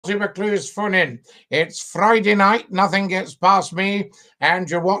Scottie McClue's phone in. It's Friday night, nothing gets past me, and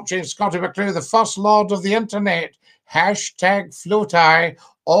you're watching Scottie McClue, the first lord of the internet. Hashtag FloatEye,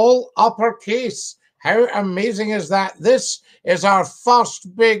 all uppercase. How amazing is that? This is our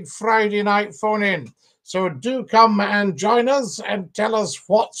first big Friday night phone in. So do come and join us and tell us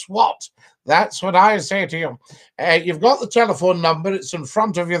what's what. That's what I say to you. You've got the telephone number, it's in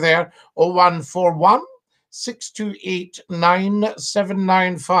front of you there, 0141 628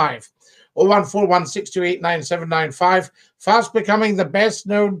 9795. 0141 628 9795. Fast becoming the best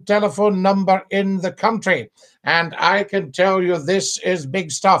known telephone number in the country. And I can tell you this is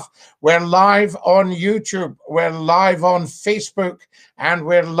big stuff. We're live on YouTube, we're live on Facebook, and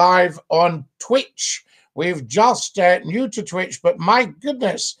we're live on Twitch. We've just new to Twitch, but my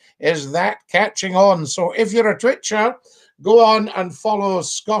goodness, is that catching on. So if you're a Twitcher, go on and follow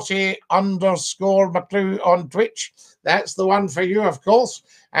Scottie_McClue on Twitch. That's the one for you, of course.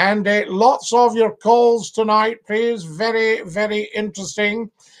 And lots of your calls tonight, please. Very, very interesting.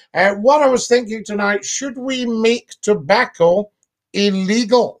 What I was thinking tonight, should we make tobacco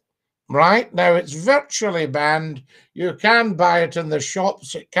illegal? Right? Now, it's virtually banned. You can buy it in the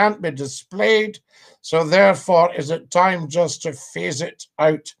shops. It can't be displayed. So therefore, is it time just to phase it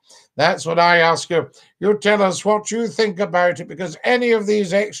out? That's what I ask you. You tell us what you think about it, because any of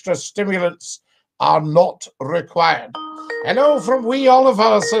these extra stimulants are not required. Hello from wee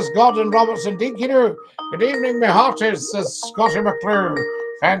Oliver, says Gordon Robertson. Dinky-doo. Good evening, my hearties, says Scottie McClue.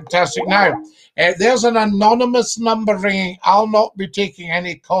 Fantastic. Now, there's an anonymous number ringing. I'll not be taking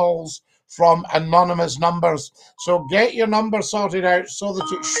any calls from anonymous numbers. So get your number sorted out so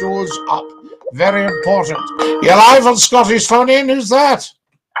that it shows up. Very important. You're live on Scottie's phone in. Who's that?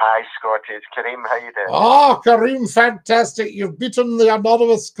 Hi, Scottie. It's Kareem. How you doing? Oh, Kareem, fantastic. You've beaten the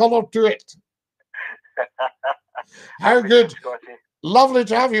anonymous colour to it. How good. Scottie. Lovely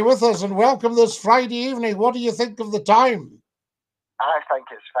to have you with us, and welcome this Friday evening. What do you think of the time? I think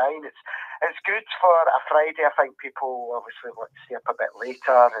it's fine. It's good for a Friday. I think people obviously want to stay up a bit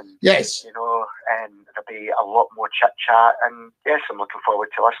later, and yes, and there'll be a lot more chit chat. And yes, I'm looking forward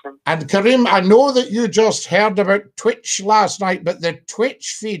to listening. And Kareem, I know that you just heard about Twitch last night, but the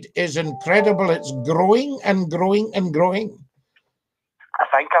Twitch feed is incredible. It's growing and growing and growing. I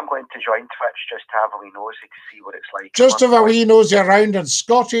think I'm going to join Twitch just to have a wee nosy to see what it's like. Just have a wee nosy around, and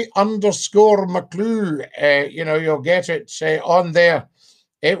Scottie_McClue, you'll get it on there.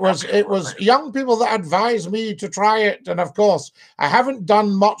 It was young people that advised me to try it, and of course I haven't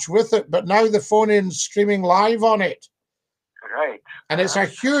done much with it, but now the phone-in's streaming live on it. Right. And it's a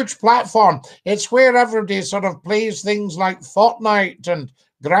huge platform. It's where everybody sort of plays things like Fortnite and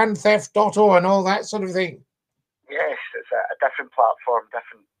Grand Theft Auto and all that sort of thing. Yes, it's a different platform,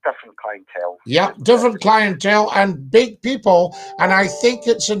 different clientele. Yeah, different clientele and big people. And I think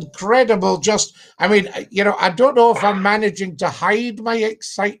it's incredible. I don't know if I'm managing to hide my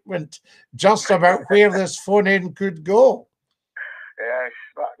excitement just about where this phone-in could go. Yes,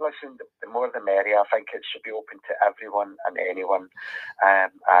 but listen, the more the merrier. I think it should be open to everyone and anyone,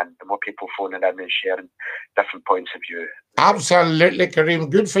 and the more people phoning in and sharing different points of view. Absolutely, Kareem.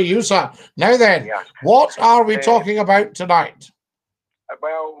 Good for you, sir. Now then, yes. What are we talking about tonight?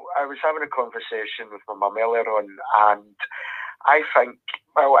 Well, I was having a conversation with my mum earlier on, and I think,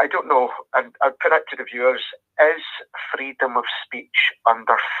 well, I don't know, and I'll put it to the viewers, is freedom of speech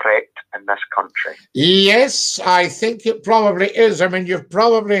under threat in this country? Yes, I think it probably is. I mean, you've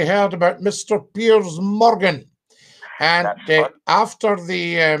probably heard about Mr. Piers Morgan. And after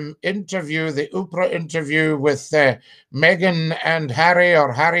the interview, the Oprah interview with Meghan and Harry,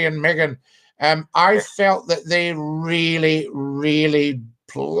 or Harry and Meghan, I felt that they really, really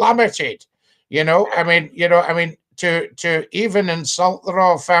plummeted. To even insult the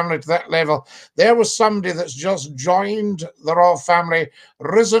royal family to that level. There was somebody that's just joined the royal family,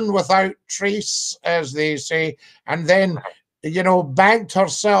 risen without trace, as they say, and then, bagged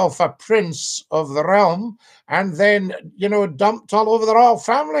herself a prince of the realm, and then, dumped all over the royal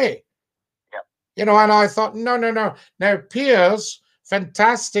family. Yep. And I thought, no. Now, Piers,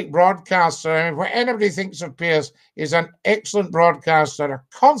 fantastic broadcaster. I mean, what anybody thinks of Piers, is an excellent broadcaster, a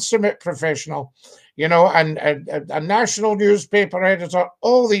consummate professional, and a national newspaper editor,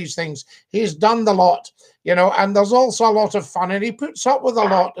 all these things. He's done the lot, and there's also a lot of fun, and he puts up with a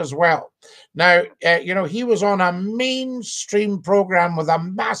lot as well. Now, he was on a mainstream program with a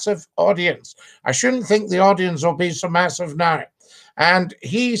massive audience. I shouldn't think the audience will be so massive now. And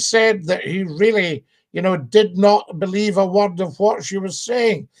he said that he really, did not believe a word of what she was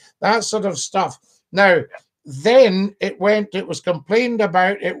saying, that sort of stuff. Now, then it was complained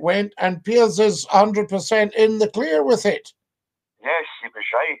about, and Piers is 100% in the clear with it. Yes, he was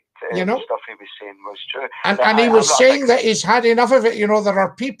right. You know, The stuff he was saying was true. and he was saying that he's had enough of it. You know, there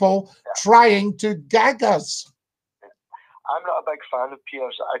are people trying to gag us. I'm not a big fan of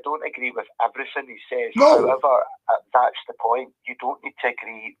Piers. I don't agree with everything he says. No. However, that's the point. You don't need to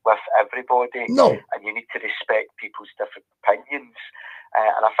agree with everybody. No. And you need to respect people's different opinions.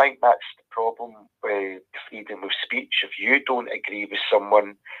 And I think that's the problem with freedom of speech. If you don't agree with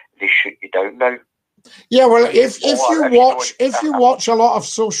someone, they shoot you down now. Yeah, well, if you watch a lot of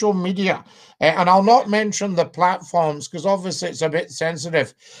social media, and I'll not mention the platforms because obviously it's a bit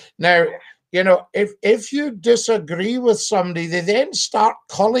sensitive. Now, you know, if you disagree with somebody, they then start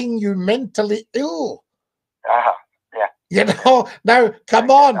calling you mentally ill. Yeah. You know, now come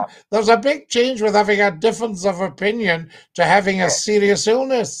on, there's a big change with having a difference of opinion to having a serious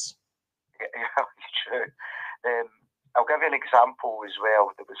illness. Yeah, it's true. I'll give you an example as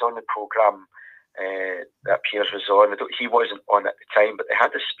well that was on the programme that Piers was on. He wasn't on at the time, but they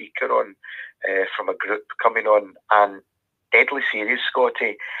had a speaker on from a group coming on, and deadly serious,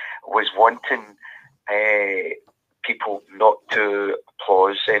 Scottie, was wanting people not to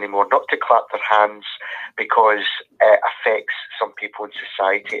applause anymore, not to clap their hands, because it affects some people in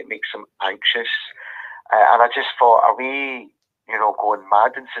society. It makes them anxious. And I just thought, are we, you know, going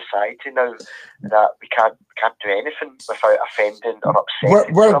mad in society now that we can't do anything without offending or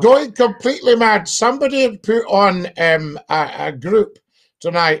upsetting? We're going completely mad. Somebody had put on a group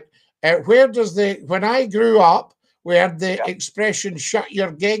tonight. When I grew up, we had the expression "shut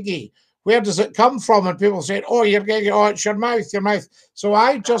your geggy." Where does it come from? And people say, "Oh, your geggy, oh, it's your mouth, your mouth." So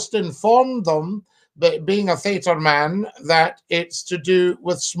I just informed them, that being a theatre man, that it's to do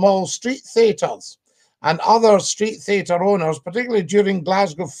with small street theatres. And other street theatre owners, particularly during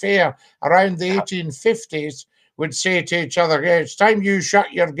Glasgow Fair around the 1850s, would say to each other, "Yeah, it's time you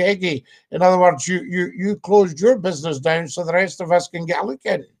shut your geggy." In other words, you closed your business down so the rest of us can get a look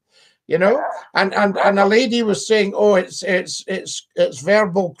in. You know, and a lady was saying, "Oh, it's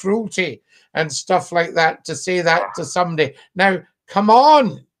verbal cruelty and stuff like that to say that to somebody." Now, come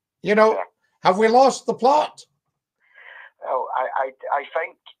on, you know, have we lost the plot? Well, I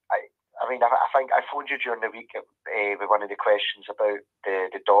think I think I phoned you during the week with one of the questions about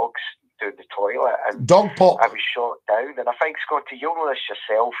the dogs doing the toilet and dog pop. I was shot down, and I think, Scottie, you'll know this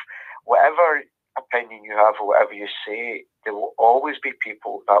yourself. Whatever opinion you have or whatever you say, there will always be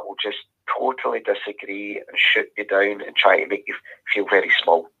people that will just totally disagree and shoot you down and try to make you feel very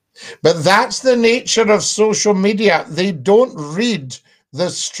small. But that's the nature of social media. They don't read the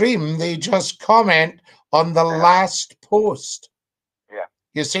stream, they just comment on the last post.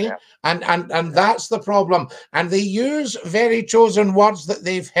 You see, and that's the problem. And they use very chosen words that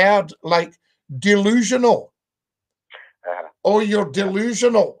they've heard, like delusional. Oh, you're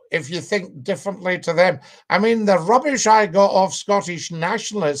delusional if you think differently to them. I mean, the rubbish I got off Scottish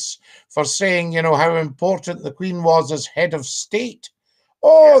nationalists for saying, you know, how important the Queen was as head of state.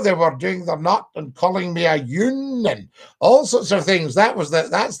 Oh, they were doing the nut and calling me a yoon and all sorts of things.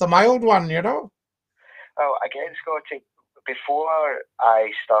 That's the mild one, you know. Well, again, Scottie, before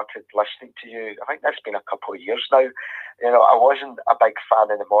I started listening to you, I think that's been a couple of years now. You know, I wasn't a big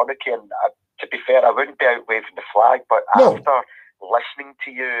fan of the monarchy, and to be fair, I wouldn't be out waving the flag. But after listening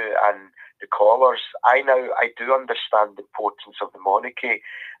to you and the callers, I do understand the importance of the monarchy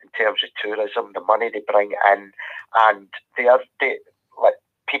in terms of tourism, the money they bring in, and like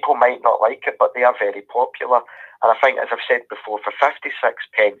people might not like it, but they are very popular. And I think, as I've said before, for 56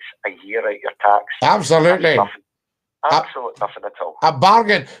 pence a year out your tax, absolutely. Absolutely nothing at all. A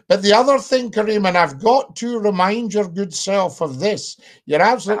bargain. But the other thing, Kareem, and I've got to remind your good self of this. You're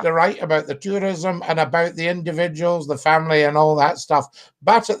absolutely right about the tourism and about the individuals, the family and all that stuff.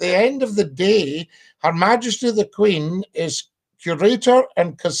 But at the end of the day, Her Majesty the Queen is curator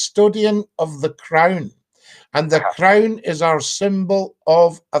and custodian of the crown. And the crown is our symbol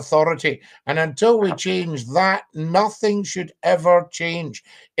of authority. And until we change that, nothing should ever change.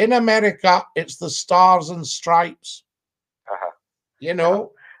 In America, it's the stars and stripes. You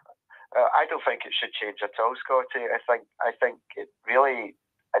know? I don't think it should change at all, Scottie. I think it really,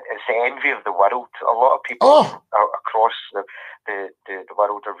 it's the envy of the world. A lot of people across the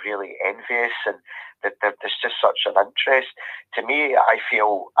world are really envious, and there's just such an interest. To me,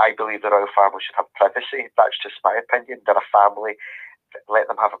 I believe the royal family should have privacy. That's just my opinion. They're a family. Let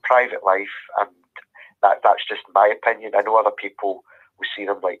them have a private life, and that's just my opinion. I know other people will see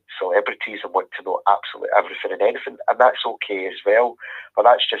them like celebrities and want to know absolutely everything and anything, and that's okay as well. But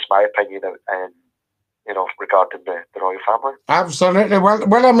that's just my opinion, and regarding the royal family. Absolutely.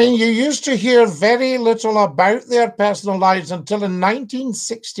 Well, I mean, you used to hear very little about their personal lives until in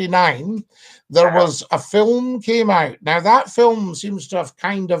 1969, there was a film came out. Now, that film seems to have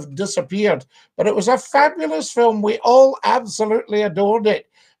kind of disappeared, but it was a fabulous film. We all absolutely adored it.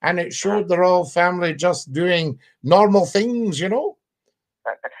 And it showed the royal family just doing normal things, They're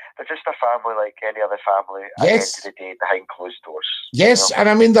just a family like any other family at the end of the day behind closed doors. Yes, and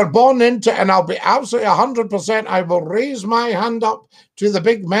I mean, they're born into, and I'll be absolutely 100%, I will raise my hand up to the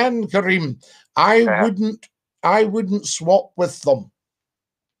big man, Kareem. I wouldn't swap with them.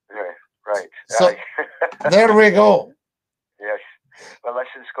 Yeah, right. So there we go. Yes. Well,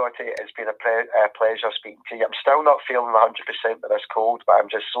 listen, Scottie, it's been a pleasure speaking to you. I'm still not feeling 100% with this cold, but I'm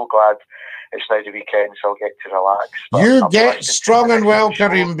just so glad it's now the weekend, so I'll get to relax. But you get strong and well,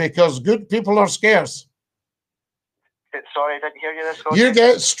 Kareem, because good people are scarce. Sorry, I didn't hear you there, Scottie. You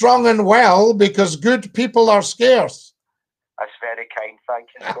get strong and well because good people are scarce. That's very kind. Thank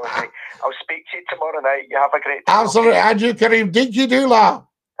you, Scottie. I'll speak to you tomorrow night. You have a great day. Absolutely. And you, Kareem. Did you do that?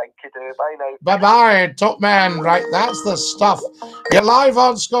 Thank you, do. Bye now. Bye-bye, top man. Right, that's the stuff. You're live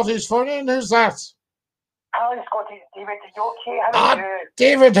on Scotty's phone in. Who's that? Hello, Scottie. David, are you okay? How are you?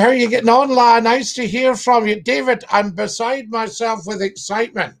 David, how are you getting on, lad? Nice to hear from you. David, I'm beside myself with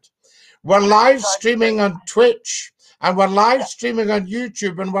excitement. We're live streaming on Twitch, and we're live streaming on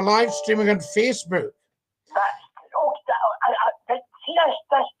YouTube, and we're live streaming on Facebook. See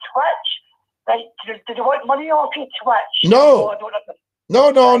this Twitch? Did you want money off your Twitch? No.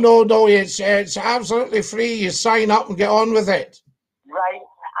 No. It's absolutely free. You sign up and get on with it. Right.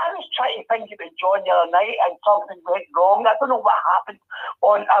 I was trying to think about John the other night and something went wrong. I don't know what happened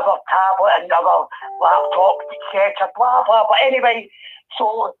on our tablet and our laptop, etc. Blah blah. But anyway,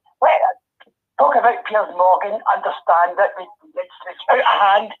 so talk about Piers Morgan. Understand that it's out of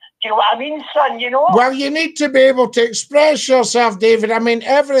hand. Do you know what I mean, son? Well, you need to be able to express yourself, David. I mean,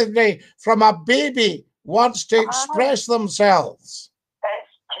 everybody from a baby wants to express themselves.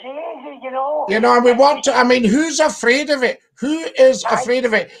 It's crazy, and we want to, I mean, who's afraid of it? Who is afraid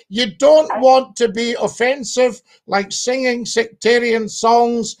of it? You don't want to be offensive, like singing sectarian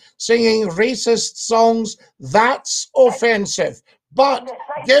songs, singing racist songs. That's offensive. But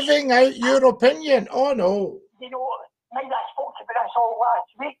giving out your opinion, oh no. Mate, I spoke to this all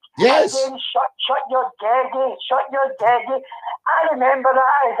last week. Yes. Again, shut your geggy, shut your geggy. I remember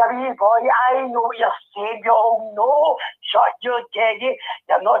that as a wee boy. I know what you're saying. You all know. Shut your geggy.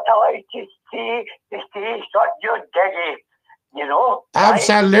 You're not allowed to say shut your geggy.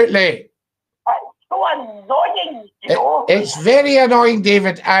 Absolutely. Right? It's so annoying, It's very annoying,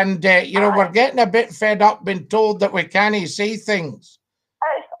 David. And, we're getting a bit fed up being told that we can't say things.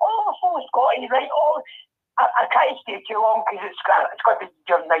 It's awful, Scottie, right? I can't stay too long because it's going to be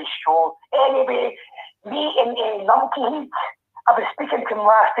your nice show. Anyway, me and Numpty, I was speaking to him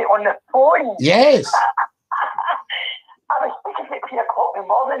last night on the phone. Yes. I was speaking to him at 3 o'clock in the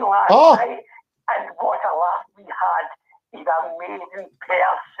morning last night, and what a laugh we had. He's an amazing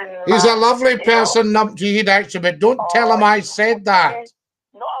person. He's a lovely person, Numpty, actually, but don't tell him I said that.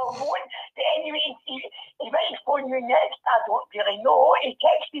 No, I won't. Anyway, he might phone you next. I don't really know. He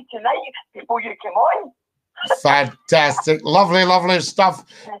texted me tonight before you came on. Fantastic. Lovely stuff.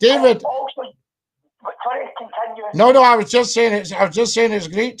 David. Sorry, continue. No, I was just saying it's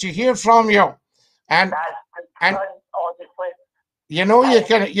great to hear from you. And honestly.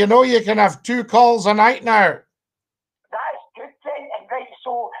 You can have 2 calls a night now. That's good then. And right,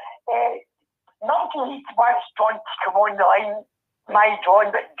 so Numpty wants John to come on the line, my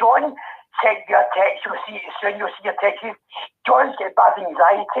John, but John sent you a text. You'll see your text. John's got bad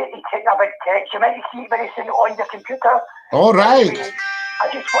anxiety. He sent a big text. You might see it very soon on your computer. All right. Anyway, I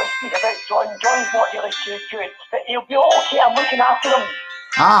just want to speak about John. John's not really too good, but he'll be okay. I'm looking after him.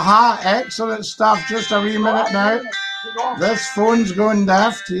 Excellent stuff. Just a wee minute now. This phone's going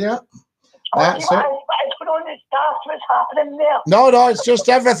daft here. That's it. What's going on? It's daft. What's happening there? No, it's just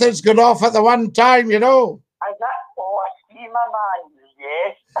everything's going off at the one time, Is that? Oh, I see, my man.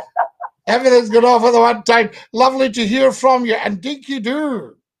 Yes. Everything's going off at the one time. Lovely to hear from you. And dinky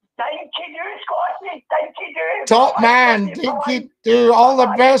do. Thank you, Scottie. Thank you. Top man. Dinky do. All the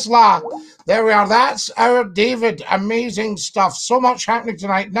best, lad. There we are. That's our David. Amazing stuff. So much happening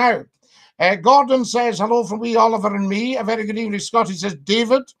tonight. Now, Gordon says, hello from wee Oliver and me. A very good evening, Scottie, says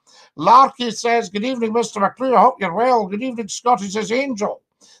David. Larky says, good evening, Mr. McClue. I hope you're well. Good evening, Scottie, says Angel.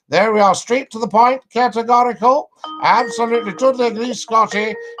 There we are, straight to the point, categorical. Absolutely, totally agree,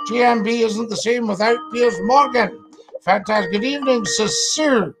 Scottie. GMB isn't the same without Piers Morgan. Fantastic. Good evening, says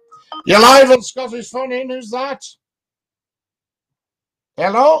Sue. You're live on Scottie's phone in. Who's that?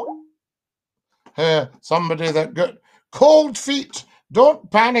 Hello? Somebody that got cold feet.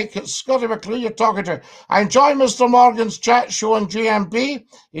 Don't panic. It's Scottie McClue you're talking to. I enjoy Mr. Morgan's chat show on GMP.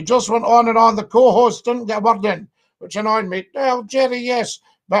 He just went on and on. The co-host didn't get a word in, which annoyed me. Well, Jerry, yes.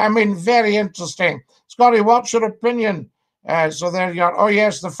 But I mean, very interesting. Scottie, what's your opinion? So there you are. Oh,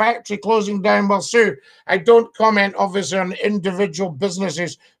 yes, the factory closing down will sue. I don't comment, obviously, on individual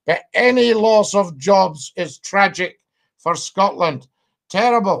businesses, but any loss of jobs is tragic for Scotland.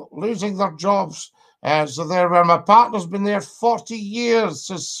 Terrible, losing their jobs. So there, where my partner's been there 40 years,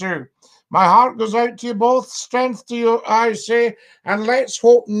 says Sue. My heart goes out to you both. Strength to you, I say, and let's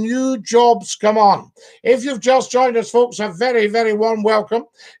hope new jobs come on. If you've just joined us, folks, a very, very warm welcome.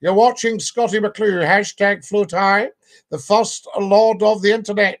 You're watching Scottie McClue, hashtag Float High, the first lord of the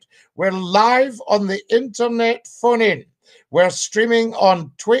internet. We're live on the internet phone-in. We're streaming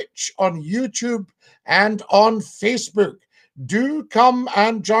on Twitch, on YouTube, and on Facebook. Do come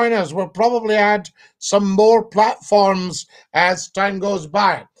and join us. We'll probably add some more platforms as time goes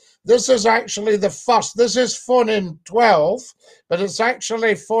by. This is actually the first. This is phone-in 12, but it's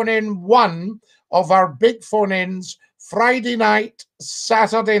actually phone-in 1 of our big phone-ins, Friday night,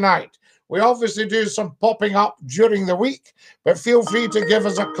 Saturday night. We obviously do some popping up during the week, but feel free to give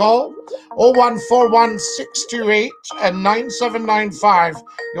us a call, 0141 628 9795.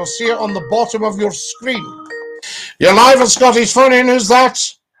 You'll see it on the bottom of your screen. You're live on Scotty's phone-in. Who's that?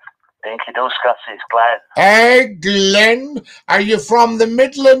 Thank you, Scotty. It's Glenn. Hey, Glenn. Are you from the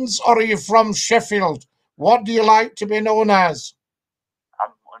Midlands or are you from Sheffield? What do you like to be known as? I'm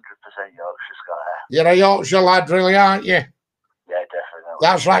 100% Yorkshire, Scotty. You're a Yorkshire lad, really, aren't you? Yeah, definitely.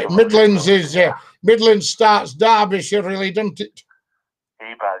 That's right. Midlands is Midlands starts Derbyshire, really, doesn't it?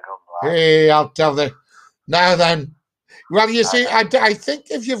 Hey, I'll tell you. Now then. Well, you see, I think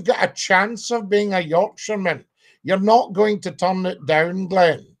if you've got a chance of being a Yorkshireman, you're not going to turn it down,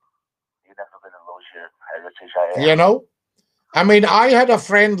 Glenn. You're never going to lose your heritage, are you? You know? I mean, I had a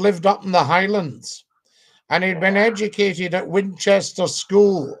friend lived up in the Highlands, and he'd been educated at Winchester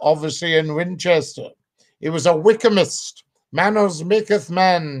School, obviously in Winchester. He was a Wykehamist. Manners maketh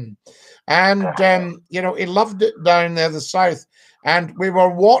man. And, you know, he loved it down there, the south. And we were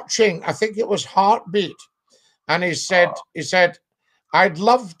watching, I think it was Heartbeat. And he said, I'd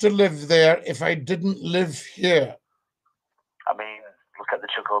love to live there if I didn't live here. I mean, look at the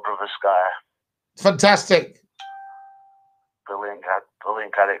Chuckle Brothers, Sky. Fantastic. Brilliant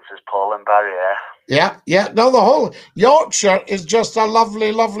characters, Paul and Barry, Yeah. No, the whole Yorkshire is just a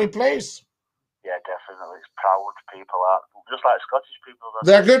lovely, lovely place. Yeah, definitely. It's proud people, just like Scottish people.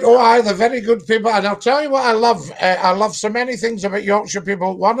 They're good. Oh, they're very good people. And I'll tell you what I love. I love so many things about Yorkshire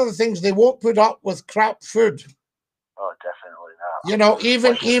people. One of the things, they won't put up with crap food. Oh, definitely not. You know,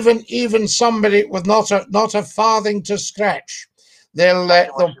 even somebody with not a farthing to scratch,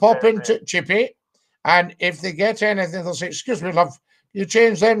 they'll pop into Chippy, and if they get anything, they'll say, "Excuse me, love, you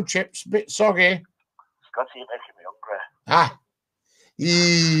change them chips, bit soggy." Scotty, you're making me hungry.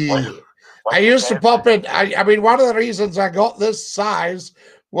 I used to pop in. I mean, one of the reasons I got this size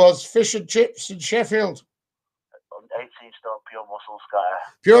was fish and chips in Sheffield. 18-stone pure muscle, Sky.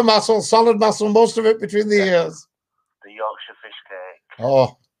 Pure muscle, solid muscle, most of it between the ears. The Yorkshire fish cake.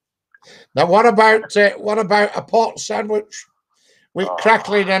 Oh, now what about a pot sandwich with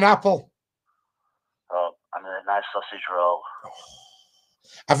crackling and apple? Oh, and a nice sausage roll.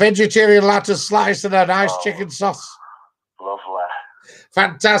 A vegetarian lettuce slice and a nice chicken sauce. Lovely.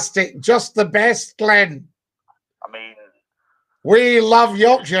 Fantastic. Just the best, Glenn. I mean, we love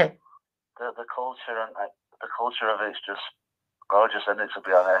Yorkshire. The culture of it's just gorgeous, isn't it, to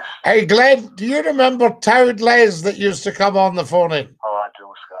be honest? Hey, Glenn, do you remember Towd Les that used to come on the phone-in? Oh, I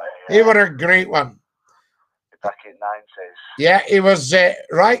do, Scotty. Yeah. He was a great one. Back in the 90s. Yeah, he was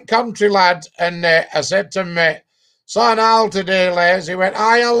right country lad. And I said to him, "Son Al today, Les." He went,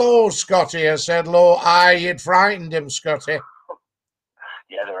 "Aye, hello, Scotty." I said, "Hello, aye." You'd frightened him, Scotty.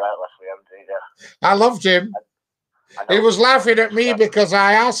 Yeah, the right left with him, did you? I loved him. He was laughing at me because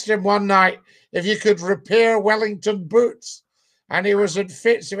I asked him one night if you could repair Wellington boots. And he was in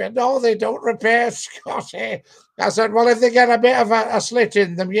fits. He went, "No, they don't repair, Scotty." I said, "Well, if they get a bit of a slit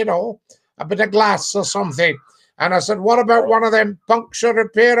in them, you know, a bit of glass or something." And I said, "What about one of them puncture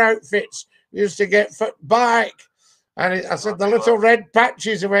repair outfits you used to get for bike?" And I said, "The little red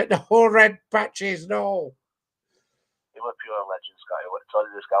patches." He went, "No, red patches, no." He was pure legend, Scotty. What told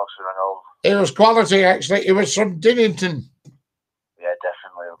you this Gauser and all? It was quality, actually. It was from Dinnington. Yeah,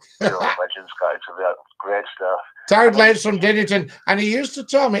 definitely. Pure legend, Scotty. Great stuff. Towd Les from Dinnington. And he used to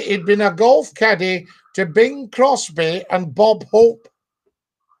tell me he'd been a golf caddy to Bing Crosby and Bob Hope.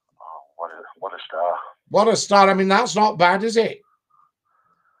 Oh, what a star. What a star. I mean, that's not bad, is it?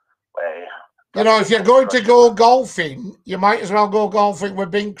 Hey, You know, if you're going to go golfing, you might as well go golfing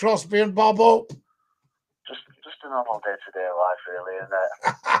with Bing Crosby and Bob Hope. Just a normal day-to-day life, really, isn't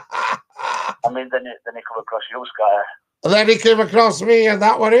it? I mean, then he come across you, Scotty. Then he came across me, and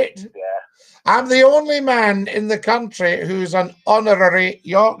that was it. Yeah. I'm the only man in the country who's an honorary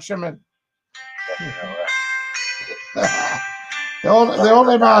Yorkshireman. the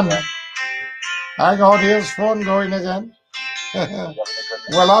only man. Hang on, here's phone going again.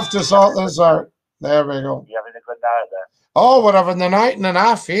 We'll have to sort this out. There we go. You having a good night there? Oh, we're having the night and a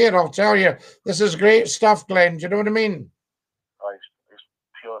half here, I'll tell you. This is great stuff, Glenn. Do you know what I mean? Oh, it's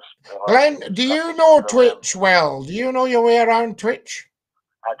pure. Glenn, do you know Twitch well? Do you know your way around Twitch?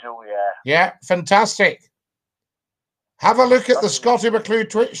 I do, yeah. Yeah, fantastic. Have a look at the Scottie McClue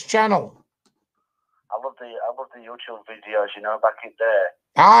Twitch channel. I love the YouTube videos, you know, back in there.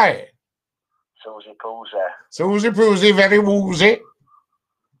 Aye. Susie Poosey. Susie Poosey, very woozy.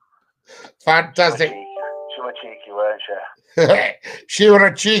 Fantastic. She was cheeky, weren't she? She were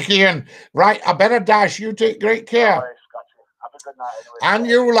a cheeky and right. I better dash. You take great care. Have a good night anyway. And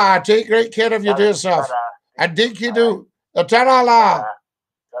you, lad, take great care of your dear self. And dinky do. Ta-ra, lad.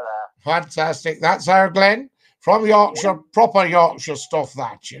 Fantastic. That's our Glenn from Yorkshire. Proper Yorkshire stuff,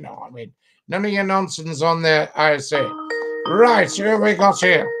 that, you know. I mean, none of your nonsense on there, I say. Right, so who we got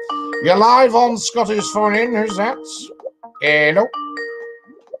here? You're live on Scottie's phone in. Who's that? Hello.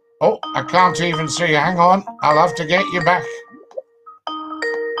 Oh, I can't even see. Hang on. I'll have to get you back.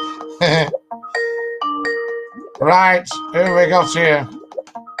 Right, who we got here?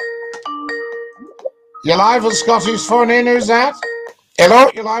 You're live on Scottie's phone in. Who's that? Hello,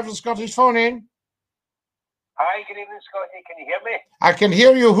 you're live on Scottie's phone in. Hi, good evening, Scottie. Can you hear me? I can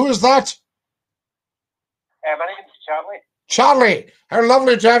hear you. Who's that? My name's Charlie. Charlie. How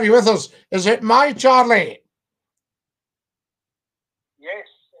lovely to have you with us. Is it my Charlie? Yes.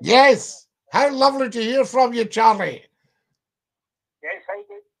 Yes. How lovely to hear from you, Charlie. Yes, I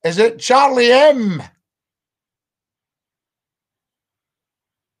do. Is it Charlie M?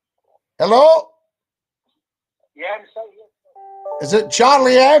 Hello? Yeah, I'm still here. Is it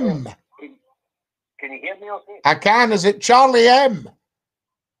Charlie M? Can you hear me okay? I can. Is it Charlie M?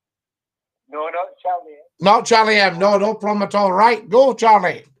 No, not Charlie. Not Charlie M. No problem at all. Right, go,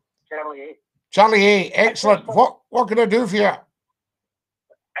 Charlie. Charlie A. Charlie A. Excellent. What can I do for you? I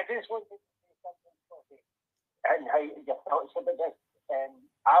just wanted to say something, Scottie, and how your thoughts about this.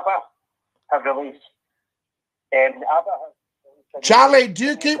 ABBA have released. ABBA have released. Charlie, do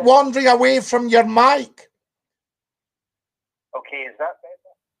you keep wandering away from your mic? Okay, is that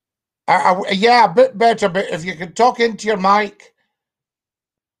better? Yeah, a bit better, but if you could talk into your mic.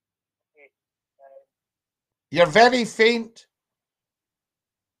 You're very faint.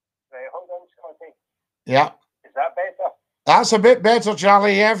 Right, hold on, Scottie. Yeah. Is that better? That's a bit better,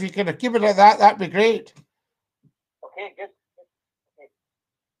 Charlie. Yeah, if you could keep it at that, that'd be great. Okay, good. Okay.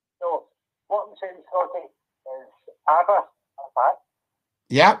 So, what I'm saying, Scottie, is ABBA are back.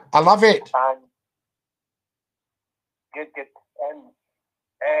 Yeah, I love it. And good. And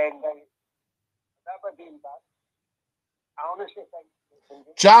ABBA being back, I honestly think.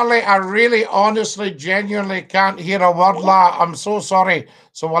 Charlie, I really, honestly, genuinely can't hear a word. I'm so sorry.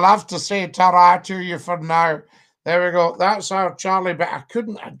 So we'll have to say ta-ra to you for now. There we go. That's our Charlie, but I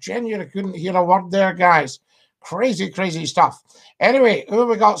genuinely couldn't hear a word there, guys. Crazy, crazy stuff. Anyway, who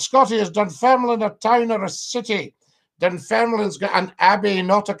we got? Scottie, is Dunfermline a town or a city? Dunfermline's got an abbey,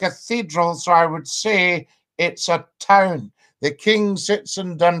 not a cathedral, so I would say it's a town. The king sits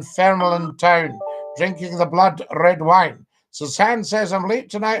in Dunfermline town, drinking the blood red wine. Suzanne says, I'm late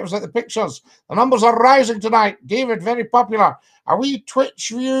tonight. I was at the pictures. The numbers are rising tonight. David, very popular. A wee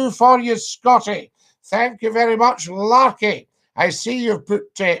Twitch view for you, Scottie. Thank you very much, Larky. I see you've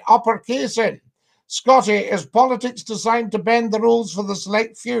put uppercase in. Scottie, is politics designed to bend the rules for the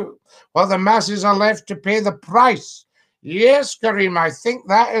select few, while the masses are left to pay the price? Yes, Kareem, I think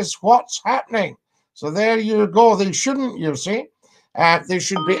that is what's happening. So there you go. They shouldn't, you see. They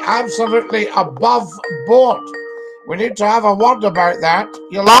should be absolutely above board. We need to have a word about that.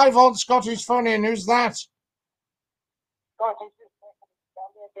 You're live on Scottie's phone in. Who's that? Is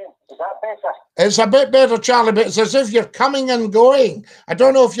that better? It's a bit better, Charlie, but it's as if you're coming and going. I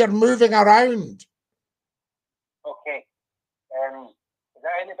don't know if you're moving around. Okay. Is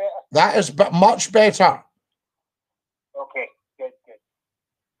that any better? That is much better. Okay, good.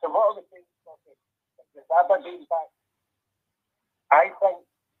 So what are we saying, Scottie? With ABBA being back, I think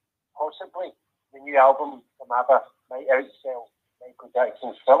possibly the new album from ABBA might outsell Michael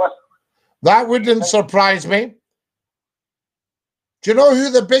Jackson's Thriller. That wouldn't surprise me. Do you know who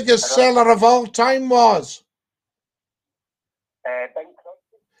the biggest seller of all time was? Bing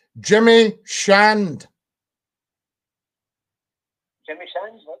Crosby. Jimmy Shand. Jimmy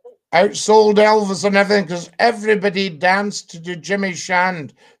Sands, was it? Outsold Elvis and everything because everybody danced to Jimmy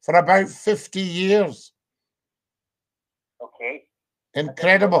Shand for about 50 years. Okay.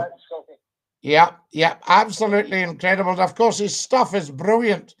 Incredible. Yeah, absolutely incredible. And of course, his stuff is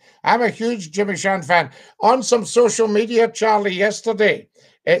brilliant. I'm a huge Jimmy Shand fan. On some social media, Charlie, yesterday,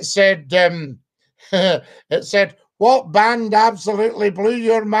 it said, it said, what band absolutely blew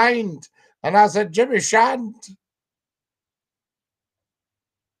your mind? And I said, Jimmy Shand.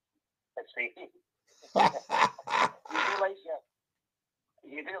 Let's see.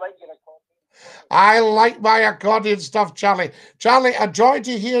 You do like your accordion? I like my accordion stuff, Charlie. Charlie, a joy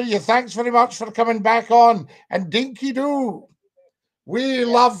to hear you. Thanks very much for coming back on. And dinky doo. We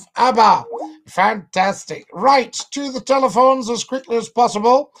love ABBA. Fantastic. Right, to the telephones as quickly as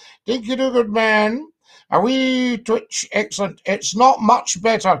possible. Dinky doo, good man. Are we Twitch? Excellent. It's not much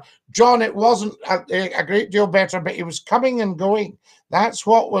better. John, it wasn't a great deal better, but he was coming and going. That's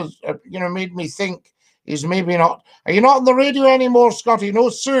what was, made me think he's maybe not. Are you not on the radio anymore, Scottie? No,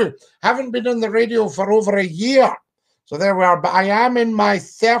 Sue. Haven't been on the radio for over a year. So there we are. But I am in my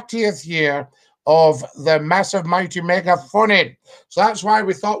 30th year of the massive, mighty mega phone-in. So that's why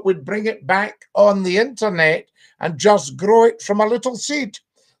we thought we'd bring it back on the internet and just grow it from a little seed.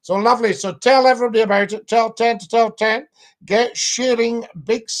 So lovely. So tell everybody about it. Tell 10 to tell 10. Get sharing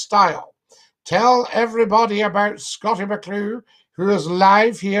big style. Tell everybody about Scottie McClue, who is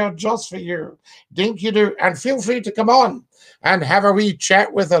live here just for you. Dinky do. And feel free to come on and have a wee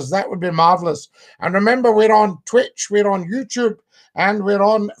chat with us. That would be marvelous. And remember, we're on Twitch, we're on YouTube, and we're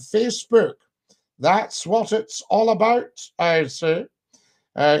on Facebook. That's what it's all about, I say.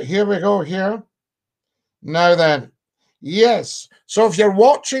 Here we go here. Now then. Yes. So if you're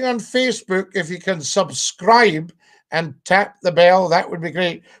watching on Facebook, if you can subscribe and tap the bell, that would be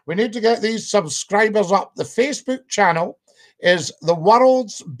great. We need to get these subscribers up. The Facebook channel is the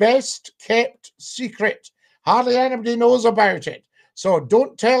world's best kept secret. Hardly anybody knows about it. So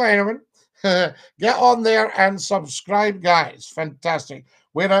don't tell anyone. Get on there and subscribe, guys. Fantastic.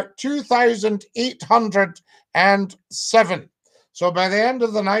 We're at 2,807. So by the end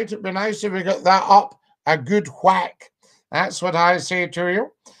of the night, it'd be nice if we got that up a good whack. That's what I say to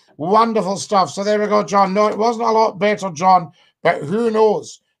you. Wonderful stuff. So there we go, John. No, it wasn't a lot better, John, but who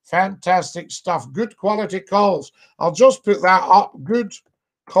knows? Fantastic stuff. Good quality calls. I'll just put that up. Good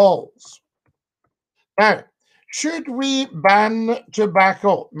calls. Now, should we ban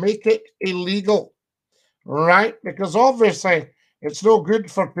tobacco? Make it illegal, right? Because obviously it's no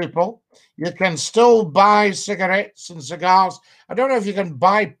good for people. You can still buy cigarettes and cigars. I don't know if you can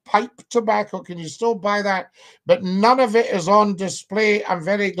buy pipe tobacco. Can you still buy that? But none of it is on display, I'm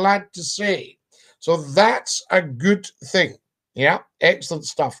very glad to say. So that's a good thing. Yeah, excellent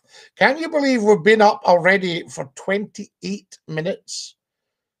stuff. Can you believe we've been up already for 28 minutes?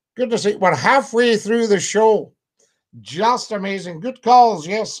 Goodness sake, we're halfway through the show. Just amazing. Good calls.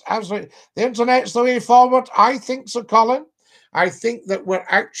 Yes, absolutely. The internet's the way forward. I think so, Colin. I think that we're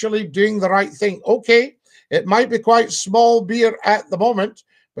actually doing the right thing. Okay, it might be quite small beer at the moment,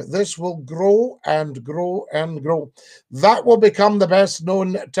 but this will grow and grow and grow. That will become the best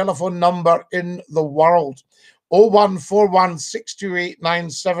known telephone number in the world.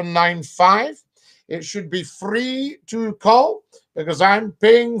 01416289795. It should be free to call because I'm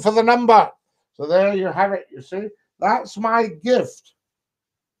paying for the number. So there you have it, you see. That's my gift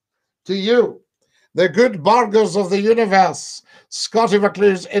to you, the good burgers of the universe. Scottie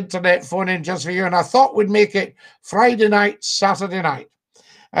McClue's internet phone-in just for you. And I thought we'd make it Friday night, Saturday night.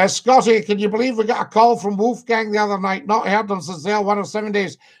 Scottie, can you believe we got a call from Wolfgang the other night? Not heard them since the 107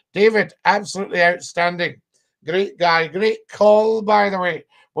 days. David, absolutely outstanding. Great guy. Great call, by the way.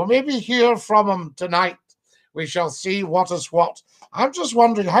 We'll maybe hear from him tonight. We shall see what is what. I'm just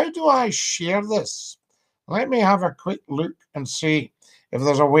wondering, how do I share this? Let me have a quick look and see if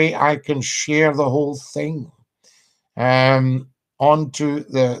there's a way I can share the whole thing onto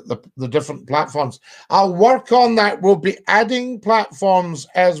the different platforms. I'll work on that. We'll be adding platforms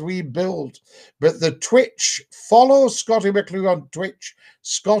as we build. But the Twitch, follow Scottie McClue on Twitch,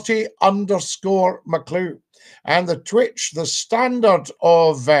 Scottie_McClue. And the Twitch, the standard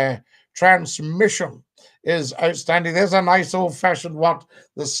of transmission is outstanding. There's a nice old-fashioned word,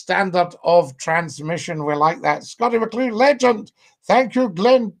 the standard of transmission. We like that. Scottie McClue, legend. Thank you,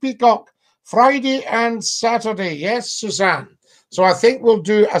 Glenn Peacock. Friday and Saturday. Yes, Suzanne. So I think we'll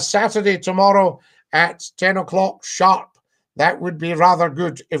do a Saturday tomorrow at 10 o'clock sharp. That would be rather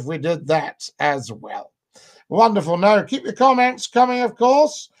good if we did that as well. Wonderful. Now, keep your comments coming, of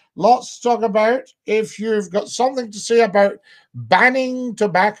course. Lots to talk about. If you've got something to say about banning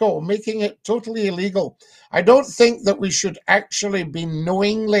tobacco, making it totally illegal, I don't think that we should actually be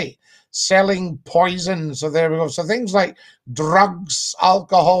knowingly selling poison. So there we go. So things like drugs,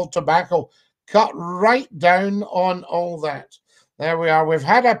 alcohol, tobacco, cut right down on all that. There we are. We've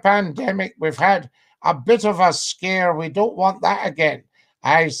had a pandemic. We've had a bit of a scare. We don't want that again,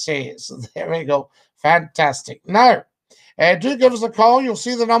 I say. So there we go. Fantastic. Now, do give us a call. You'll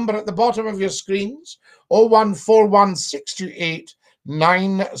see the number at the bottom of your screens, 0141628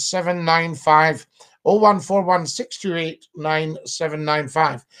 9795. 0141628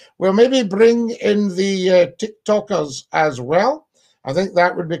 9795. We'll maybe bring in the TikTokers as well. I think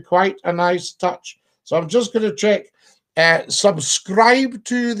that would be quite a nice touch. So I'm just going to check. Subscribe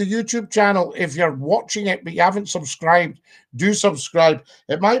to the YouTube channel if you're watching it, but you haven't subscribed. Do subscribe.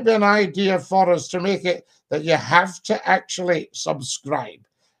 It might be an idea for us to make it that you have to actually subscribe.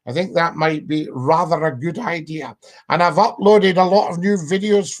 I think that might be rather a good idea. And I've uploaded a lot of new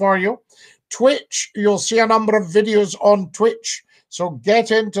videos for you. Twitch, you'll see a number of videos on Twitch. So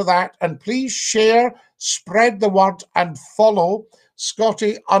get into that and please share, spread the word, and follow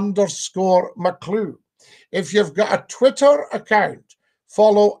Scottie_McClue. If you've got a Twitter account,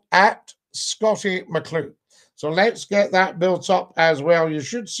 follow at Scottie McClue. So let's get that built up as well. You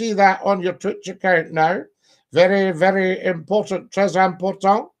should see that on your Twitch account now. Very, very important, très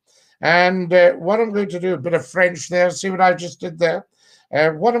important. And what I'm going to do, a bit of French there, see what I just did there.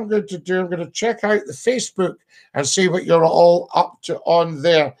 What I'm going to do, I'm going to check out the Facebook and see what you're all up to on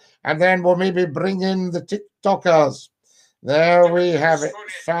there. And then we'll maybe bring in the TikTokers. There we have it.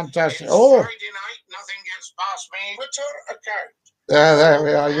 Fantastic. Oh, Friday night, nothing gets past me. Twitter account. There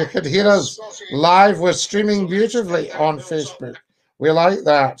we are. You could hear us live. We're streaming beautifully on Facebook. We like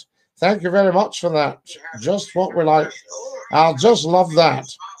that. Thank you very much for that. Just what we like. I'll just love that.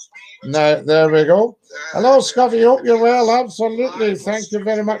 Now, there we go. Hello, Scottie. Hope you're well. Absolutely. Thank you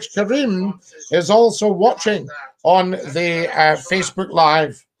very much. Kareem is also watching on the Facebook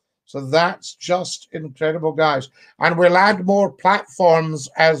Live. So that's just incredible, guys. And we'll add more platforms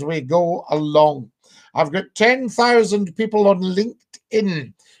as we go along. I've got 10,000 people on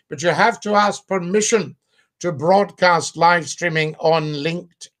LinkedIn, but you have to ask permission to broadcast live streaming on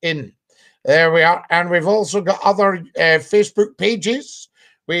LinkedIn. There we are. And we've also got other Facebook pages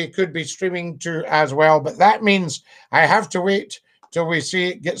we could be streaming to as well. But that means I have to wait till we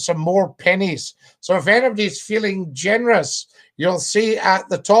get some more pennies. So if anybody's feeling generous, you'll see at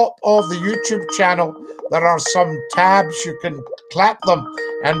the top of the YouTube channel, there are some tabs. You can clap them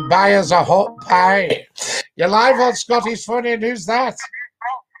and buy us a hot pie. You're live on Scottie's Phone In. Who's that?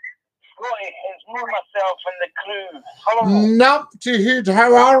 Scottie, it's me, myself, and the crew. Hello. Nup to hood.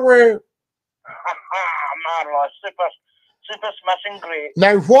 How are we? Marvelous. Super smashing great.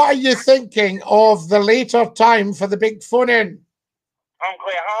 Now, what are you thinking of the later time for the big phone-in? I'm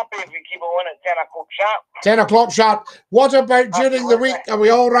quite happy if we keep it on at 10 o'clock sharp. 10 o'clock sharp. What about during the week? Are we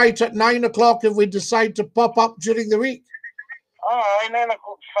all right at 9 o'clock if we decide to pop up during the week? Oh, 9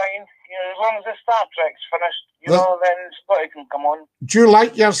 o'clock's fine. You know, as long as the Star Trek's finished, you know, then Scottie can come on. Do you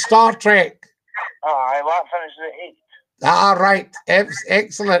like your Star Trek? That finishes at 8. All right.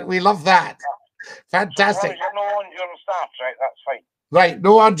 Excellent. We love that. Fantastic. So as long as you're not on during Star Trek, that's fine. Right.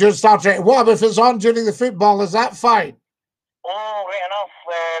 No on during Star Trek. What if it's on during the football? Is that fine? Oh, right enough.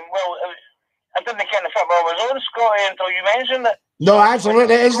 Well, I didn't think the football was on, Scottie, until you mentioned it. No,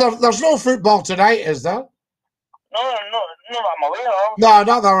 absolutely. There's no football tonight, is there? No, that I'm aware of. No,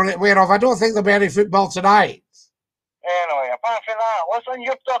 not that I'm aware of. I don't think there'll be any football tonight. Anyway, apart from that, listen,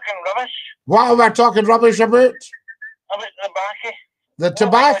 you're talking rubbish. What am I talking rubbish about? About the tobacco. The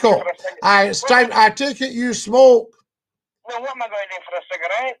tobacco. It's time. I take it you smoke. Well, what am I going to do for a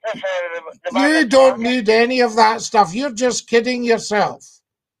cigarette? If, you don't need any of that stuff. You're just kidding yourself.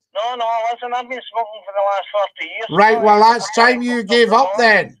 No, listen, I've been smoking for the last 40 years. Right, well, that's time you gave up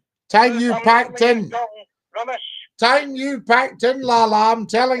then. Time you packed in. Rubbish. Time you packed in, Lala, I'm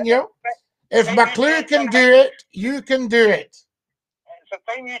telling you. If McClue can do it, you can do it. It's the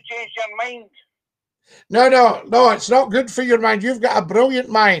time you change your mind. No, it's not good for your mind. You've got a brilliant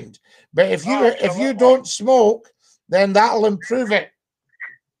mind. But if you don't smoke, then that'll improve it.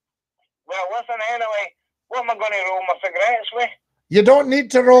 Well, listen, anyway, what am I going to roll my cigarettes with? You don't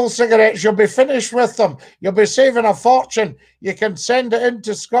need to roll cigarettes. You'll be finished with them. You'll be saving a fortune. You can send it in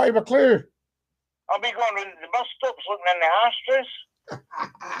to Scottie McClue. I'll be going around the bus stops looking in the ashtrays.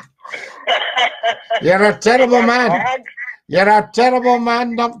 You're a terrible man. You're a terrible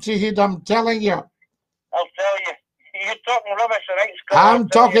man, Numpty, I'm telling you. I'll tell you. You're talking rubbish, right, Scott? I'm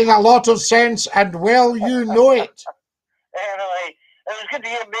talking a lot of sense, and well, you know it. Anyway, was good to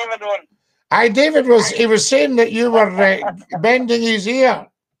hear David on. Aye, David he was saying that you were bending his ear.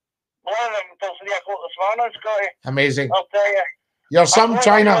 Blame him till 3 o'clock this morning, Scotty. Amazing. I'll tell you. You're some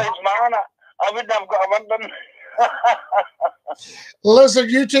China. I wouldn't have got a word done. Listen,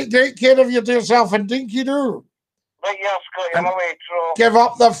 you take great care of yourself and dinky do. Right, yeah, Scotty, I'm away, so. Give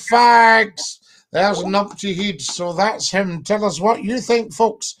up the fags. There's Numpty Heed, so that's him. Tell us what you think,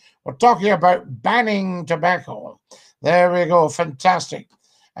 folks. We're talking about banning tobacco. There we go, fantastic.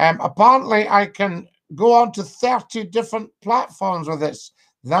 Apparently, I can go on to 30 different platforms with this.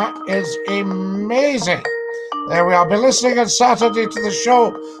 That is amazing. There we are. Be listening on Saturday to the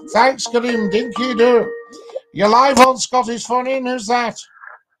show. Thanks, Kareem. Dinky do. You're live on Scotty's phone in. Who's that?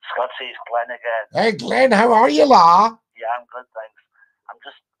 Scottie's Glenn again. Hey, Glenn, how are you, la? Yeah, I'm good, thanks. I'm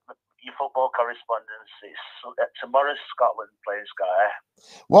just your football correspondence. Tomorrow's Scotland playing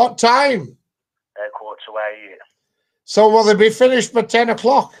Sky. What time? 8:45. So will they be finished by 10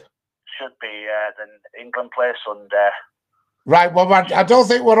 o'clock? Should be. Then England play Sunday. Right, well, I don't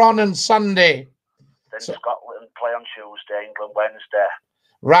think we're on Sunday. Then Scotland play on Tuesday, England Wednesday.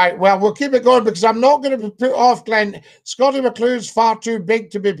 Right, well, we'll keep it going because I'm not going to be put off, Glenn. Scottie McClue's far too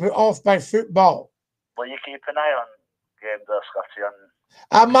big to be put off by football. Will you keep an eye on games though, Scotty?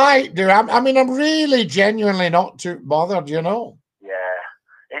 I might do. I mean, I'm really genuinely not too bothered, you know. Yeah,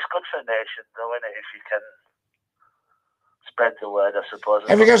 it's good for the nation, though, isn't it? If you can spread the word, I suppose.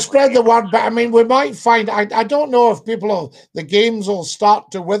 If you can spread the word, but I mean, we might find, I don't know if the games will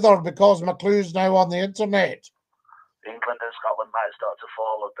start to wither because McClue's now on the internet. England and Scotland might start to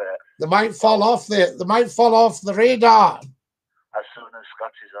fall a bit. They might fall off the radar. As soon as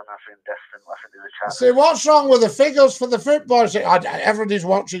Scotty's on, I think there's a chance. See, what's wrong with the figures for the football? Everybody's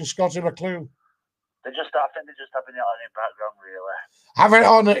watching Scottie McClue. I think they're just having it on in background, really. Have it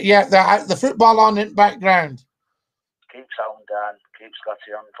on it, yeah. The football on in background. Keep sound down. Keep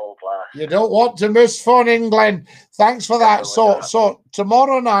Scotty on full blast. You don't want to miss fun, England. Thanks for that. So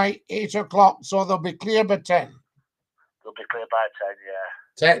tomorrow night, 8 o'clock. So they'll be clear by 10. They'll be clear by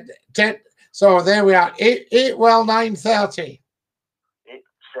 10, yeah. 10. So there we are. 8 well, 9:30.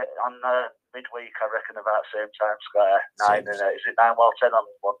 On midweek, I reckon about the same time, Scotty. 9 and 8. Is it 9 well 10 on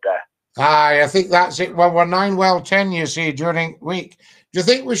Monday? Aye, I think that's it. Well, we're 9 well 10, you see, during week. Do you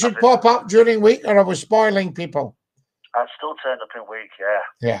think we should pop up during week, or are we spoiling people? I'd still turn up in week, yeah.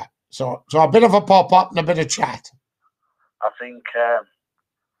 Yeah. So a bit of a pop up and a bit of chat. I think,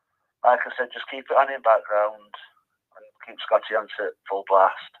 like I said, just keep it on in background and keep Scotty on to full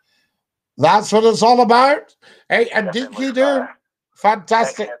blast. That's what it's all about. Hey, and Dinky do.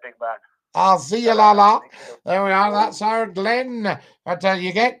 Fantastic. Care, big man. I'll see you, Lala. There we are. That's our Glenn. But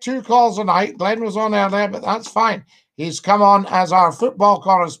you get 2 calls a night. Glenn was on earlier, but that's fine. He's come on as our football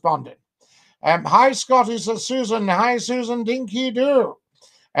correspondent. Hi, Scotty, says Susan. Hi, Susan. Dinky do.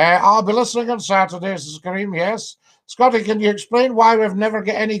 I'll be listening on Saturday, says Kareem. Yes. Scotty, can you explain why we've never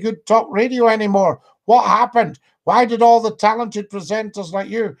got any good talk radio anymore? What happened? Why did all the talented presenters like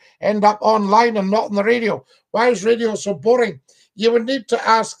you end up online and not on the radio? Why is radio so boring? You would need to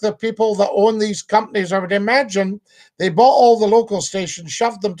ask the people that own these companies. I would imagine they bought all the local stations,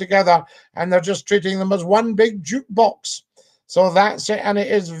 shoved them together, and they're just treating them as one big jukebox. So that's it, and it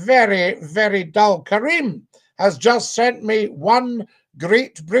is very, very dull. Kareem has just sent me £1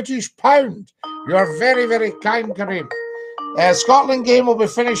 great British pound. You are very, very kind, Kareem. Scotland game will be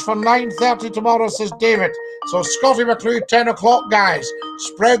finished for 9:30 tomorrow, says David. So Scottie McClue, 10 o'clock, guys.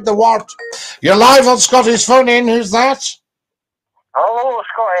 Spread the word. You're live on Scotty's phone in. Who's that? Hello,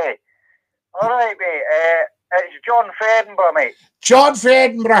 Scotty. All right, mate. It's John from Edinburgh, mate. John from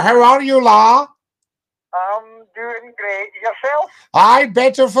Edinburgh. How are you, la? I'm doing great. Yourself? Aye,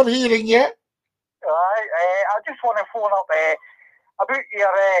 better for hearing you. Aye, I just want to phone up about your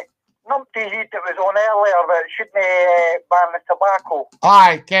numpty heat that was on earlier that shouldn't ban the tobacco.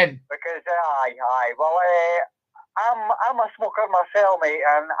 Aye, Ken. Because, aye. Well, I'm a smoker myself, mate,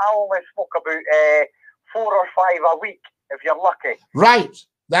 and I only smoke about 4 or 5 a week, if you're lucky. Right.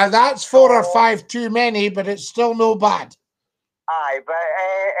 Now, that's 4 or 5 too many, but it's still no bad. Aye, but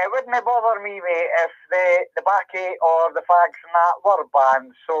it wouldn't bother me, mate, if the tobacco or the fags and that were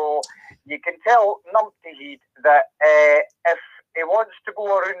banned. So you can tell Numpty Heat that if he wants to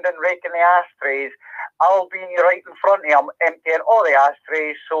go around and raking the ashtrays, I'll be right in front of him emptying all the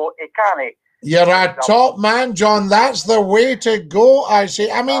ashtrays so he can't. You're a top man, John. That's the way to go, I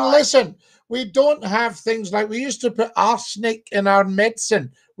say. I mean, listen, we don't have things like we used to put arsenic in our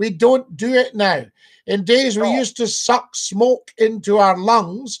medicine. We don't do it now. In days we used to suck smoke into our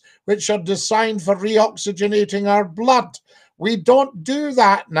lungs, which are designed for reoxygenating our blood. We don't do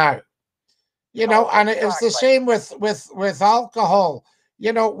that now. You know, and it is the same with alcohol.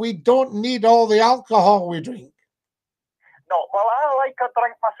 You know, we don't need all the alcohol we drink. No, well, I like a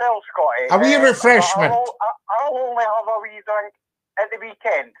drink myself, Scotty. A wee refreshment. I'll only have a wee drink at the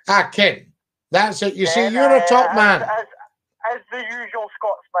weekend. Ah, Ken, that's it. You see, you're a top man. As the usual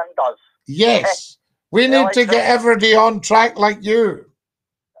Scotsman does. Yes. We need to get everybody on track like you.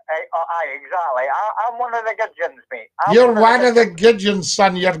 Aye, exactly. I'm one of the Gidgeons, mate. You're one of the Gidgeons,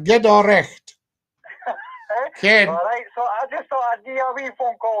 son. You're good or recht. Ken. All right, so I just thought I'd give you a wee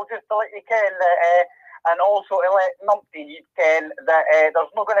phone call just to let you ken that, and also to let Numpty ken that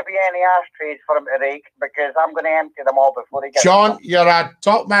there's not going to be any ashtrays for him to rake because I'm going to empty them all before he gets John, you're a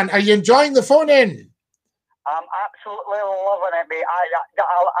top man. Are you enjoying the phone in? I'm absolutely loving it, mate.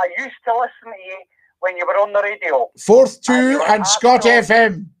 I used to listen to you when you were on the radio. 4-2 and Scott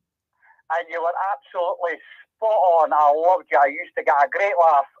FM. And you were absolutely spot on. I loved you. I used to get a great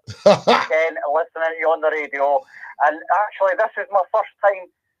laugh again listening to you on the radio. And actually, this is my first time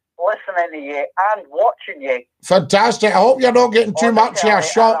listening to you and watching you. Fantastic. I hope you're not getting too much of your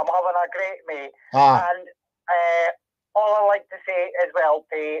shot. I'm having a great mate. Ah. And all I like to say as well,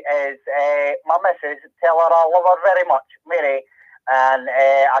 Pete, is my missus, tell her I love her very much, Mary. And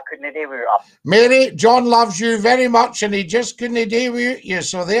I couldn't do without her. Mary, John loves you very much and he just couldn't do without you.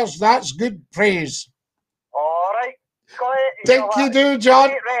 So that's good praise. All right. Think you do, John.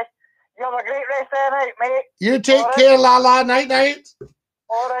 You have a great rest of the night, mate. You take care, Lala. Night.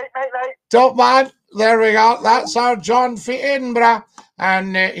 All right, night. Top man. There we go. That's our John for Edinburgh.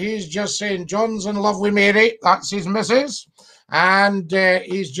 And he's just saying John's in love with Mary. That's his missus. And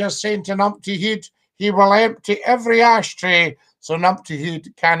he's just saying to Numpty Heed he will empty every ashtray so Numpty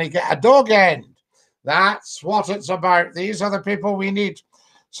Heed can get a dog end. That's what it's about. These are the people we need.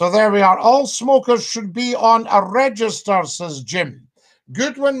 So there we are. All smokers should be on a register, says Jim.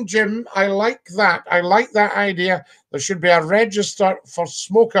 Good one, Jim. I like that. I like that idea. There should be a register for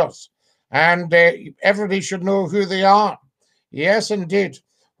smokers. And everybody should know who they are. Yes, indeed.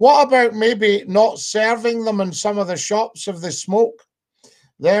 What about maybe not serving them in some of the shops if they smoke?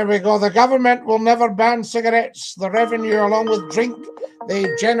 There we go. The government will never ban cigarettes. The revenue along with drink they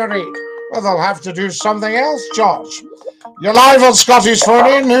generate. Well, they'll have to do something else, George. You're live on Scotty's phone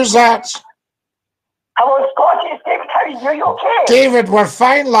in. Who's that? Hello, Scotty. It's David. How are you? Okay? David, we're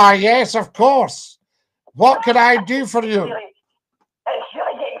fine, La. Yes, of course. What could I do for you? It's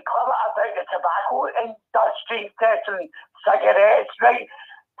really getting clever about the tobacco industry and cigarettes, right?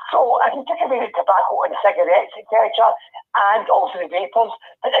 So I can take away the tobacco and cigarettes, etc., and also the vapors.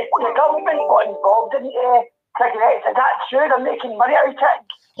 But the government got involved in cigarettes. Is that true? They're making money out of it.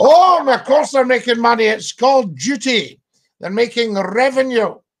 Oh, of course they're making money. It's called duty. They're making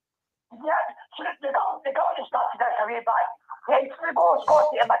revenue. Yeah, so the government started this a way back. Century ago,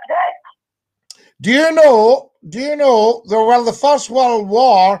 Scottie, am I correct? Do you know, the First World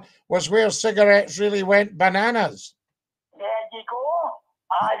War was where cigarettes really went bananas. There you go.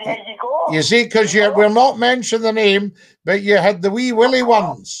 There you go. You see, because we'll not mention the name, but you had the wee willy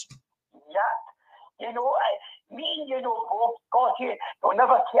ones. Yeah. You know, me and you know both, Scottie, you'll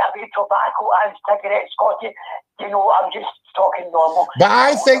never take away tobacco and cigarettes, Scottie. You know, I'm just talking normal. But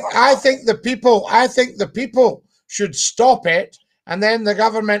I think the people should stop it, and then the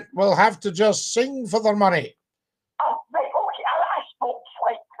government will have to just sing for their money. Right, okay, I spoke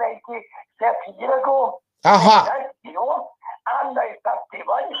like 20, 30 years ago. You know, I'm now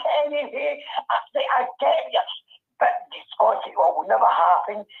 51 anyway. I get you. But Scottie, what will never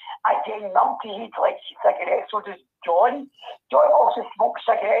happen, again, Numpty Heed likes cigarettes, so does John. John also smokes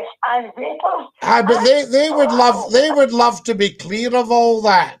cigarettes and vapors. But they would love to be clear of all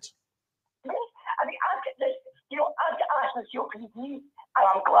that. I mean, I've got this, you know, I've got asthma COPD, and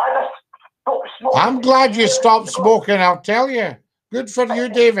I'm glad I stopped smoking. I'm glad you stopped smoking, I'll tell you. Good for you,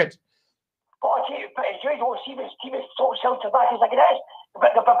 David. Scottie, but as you know, he was so self-tobacco cigarettes, but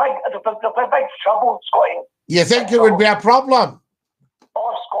they're big trouble, Scottie. You think it would be a problem?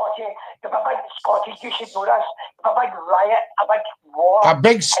 Oh, Scottie, there's a big Scottie, you should know this. There's a big riot, a big war. A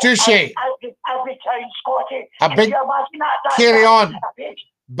big stushy. Every time, Scottie. A big, carry on.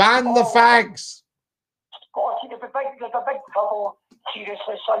 Ban the fags. Scottie, there's a big trouble.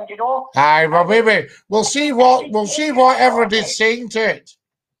 Seriously, son, you know. Aye, well, maybe we'll see what everybody's saying to it.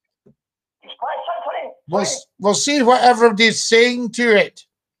 We'll see what everybody's saying to it.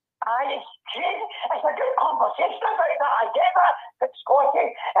 Aye, it's a good conversation about that. I get that, but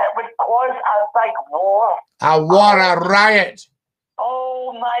Scottie, it would cause a big war. A war, a riot.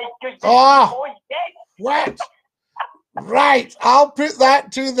 Oh my goodness! Oh, what? Right, I'll put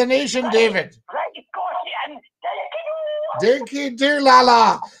that to the nation, David. Right, Scottie, and there you go. Dinky do la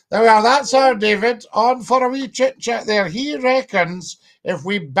la. There we are. That's our David on for a wee chit chat there. He reckons if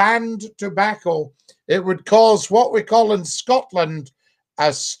we banned tobacco, it would cause what we call in Scotland a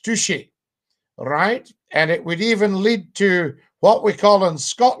stushy, right? And it would even lead to what we call in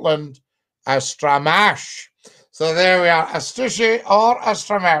Scotland a stramash. So there we are, a stushy or a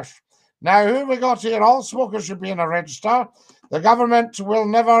stramash. Now, who have we got here? All smokers should be in a register. The government will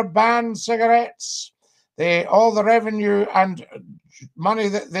never ban cigarettes. All the revenue and money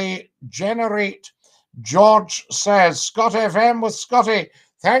that they generate, George says. Scott FM with Scottie.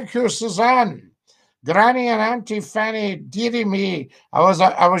 Thank you, Suzanne. Granny and Auntie Fanny, dearie me.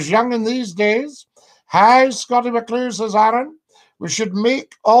 I was young in these days. Hi, Scottie McClue, says Aaron. We should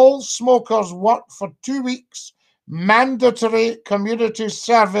make all smokers work for 2 weeks, mandatory community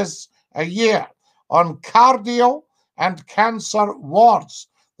service a year on cardio and cancer wards.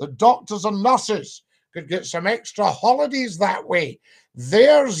 The doctors and nurses could get some extra holidays that way.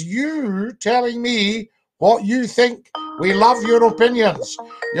 There's you telling me what you think. We love your opinions.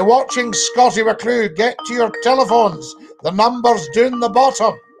 You're watching Scottie McClue. Get to your telephones. The number's down the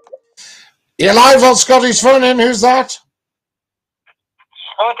bottom. You're live on Scottie's phone in. Who's that?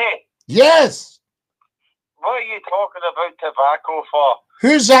 Scottie. Yes. What are you talking about tobacco for?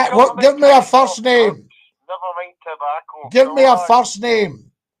 Who's that? What? Give me a first name. Never mind tobacco. Give me a first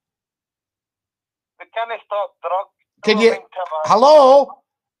name. We can't stop drugs. Can you? Hello?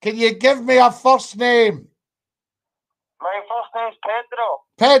 Can you give me a first name? My first name's Pedro.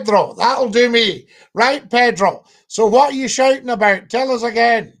 Pedro. That'll do me. Right, Pedro. So what are you shouting about? Tell us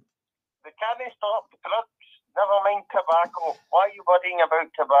again. We can't stop drugs. Never mind tobacco. Why are you worrying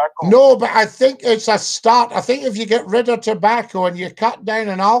about tobacco? No, but I think it's a start. I think if you get rid of tobacco and you cut down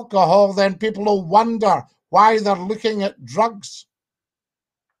on alcohol, then people will wonder why they're looking at drugs.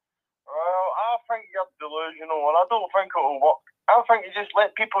 Well, I think you're delusional, and I don't think it'll work. I think you just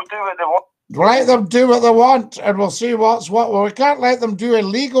let people do what they want. Let them do what they want, and we'll see what's what. Well, we can't let them do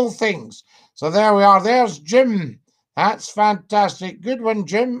illegal things. So there we are. There's Jim. That's fantastic. Good one,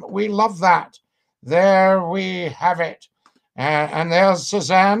 Jim. We love that. There we have it. And there's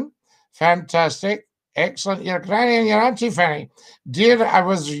Suzanne. Fantastic. Excellent. Your granny and your Auntie Fanny. Dear, I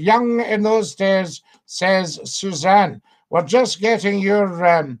was young in those days, says Suzanne. We're just getting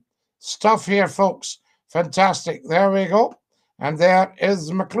your stuff here, folks. Fantastic. There we go. And there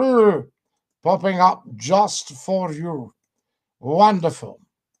is McClue popping up just for you. Wonderful.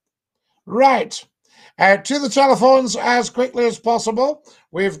 Right. To the telephones as quickly as possible.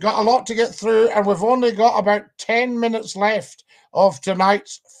 We've got a lot to get through, and we've only got about 10 minutes left of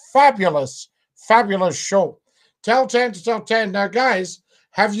tonight's fabulous, fabulous show. Tell 10 to tell 10. Now, guys,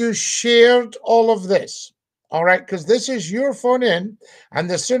 have you shared all of this? All right, because this is your phone in, and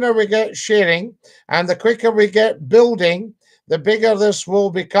the sooner we get sharing and the quicker we get building, the bigger this will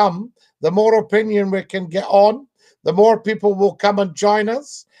become, the more opinion we can get on, the more people will come and join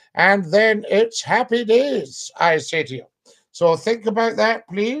us, and then it's happy days, I say to you. So think about that,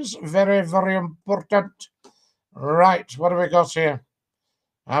 please. Very, very important. Right, what do we got here?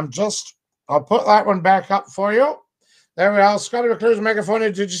 I'll put that one back up for you. There we are, Scottie McClue's megaphone.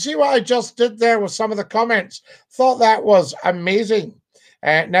 Did you see what I just did there with some of the comments? Thought that was amazing.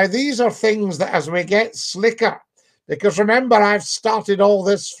 Now, these are things that as we get slicker, because remember, I've started all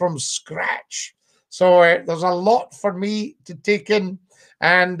this from scratch. So there's a lot for me to take in,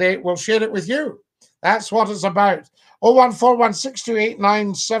 and we'll share it with you. That's what it's about.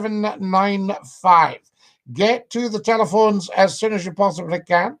 01416289795. Get to the telephones as soon as you possibly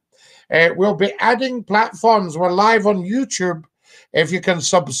can. We'll be adding platforms. We're live on YouTube. If you can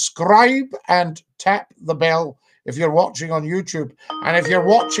subscribe and tap the bell if you're watching on YouTube. And if you're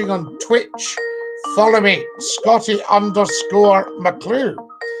watching on Twitch, follow me, Scottie_McClue.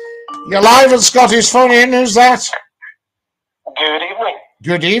 You're live on Scottie's phone in. Who's that? Good evening.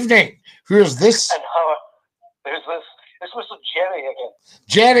 Good evening. Who is this? And who's this? It's Mr. Jerry again.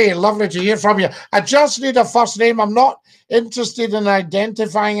 Jerry, lovely to hear from you. I just need a first name. I'm not interested in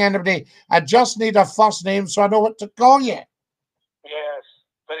identifying anybody. I just need a first name so I know what to call you. Yes,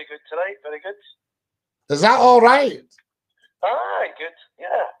 very good tonight. Very good. Is that all right? Ah, good.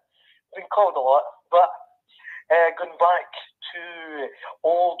 Yeah, been called a lot, but going back to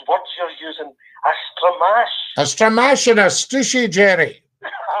old words you're using, a stramash. A stramash and a stushy, Jerry.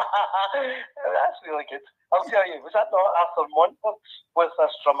 That's really good. I'll tell you, was that not Arthur Montfort with a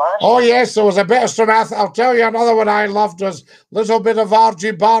stramash? Oh, yes, there was a bit of stramash. I'll tell you another one I loved was Little Bit of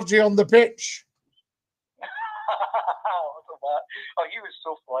argy-bargy on the pitch. Oh, he was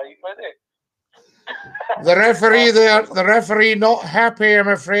so polite, wasn't he? The referee there, the referee not happy, I'm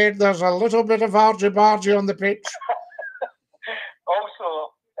afraid. There's a little bit of argy-bargy on the pitch.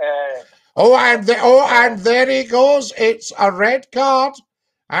 And there he goes. It's a red card,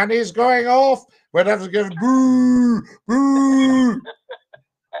 and he's going off. Whenever he goes, boo, boo.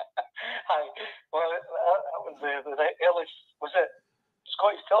 Well, that was the early, was it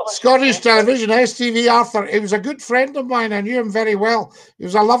Scottish television? Scottish television, STV Arthur. He was a good friend of mine. I knew him very well. He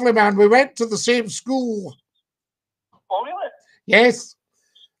was a lovely man. We went to the same school. Oh, really? Yes.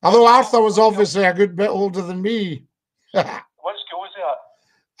 Although Arthur was obviously a good bit older than me. What school was he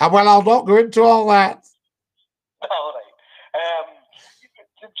at? Well, I'll not go into all that. All right.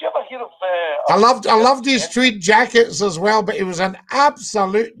 Did you ever hear of... I loved his tweed jackets as well, but he was an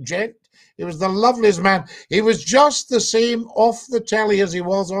absolute gent. He was the loveliest man. He was just the same off the telly as he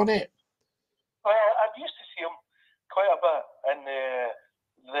was on it. I used to see him quite a bit in the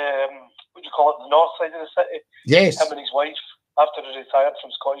what do you call it, the north side of the city. Yes. Him and his wife, after he retired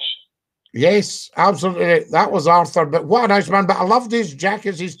from Scottish. Yes, absolutely. That was Arthur. But what a nice man. But I loved his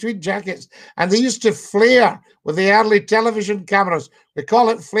jackets, his tweed jackets. And they used to flare with the early television cameras. We call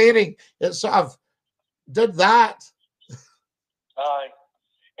it flaring. It sort of did that. Aye.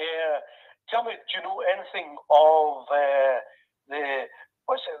 Tell me, do you know anything of the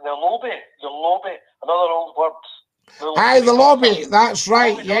lobby? The lobby, another old word. Aye, the lobby. That's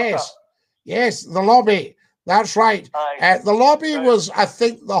right. Yes. Yes, the lobby. That's right. The lobby was, I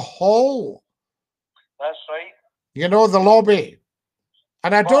think, the hall. That's right. You know, the lobby.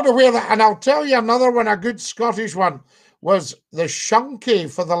 And I don't know where that, and I'll tell you another one, a good Scottish one, was the shunkie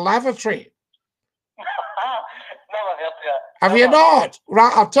for the lavatory. Never heard that. Have you not?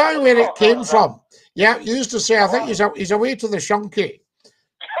 Right, I'll tell you where it came from. Yeah, you used to say, I think he's away to the shunkie.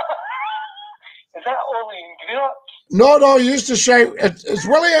 Is that only in Greenock? No, he used to shout, is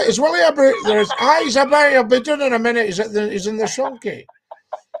Willie about, there's eyes about, he'll be doing in a minute, he's in the shunkie.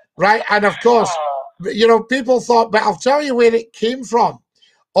 Right, and of course, you know, people thought, but I'll tell you where it came from.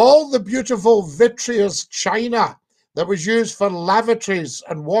 All the beautiful vitreous china that was used for lavatories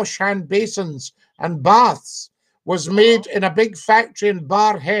and wash hand basins and baths was made in a big factory in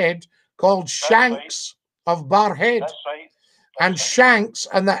Barhead called Shanks of Barhead. That's right. And Shanks,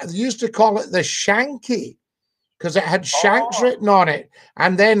 and that they used to call it the Shanky because it had Shanks written on it.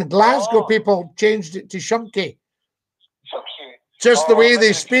 And then Glasgow people changed it to Shunky. Just the way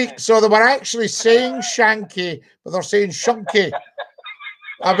they speak. So they were actually saying Shanky, but they're saying Shunky.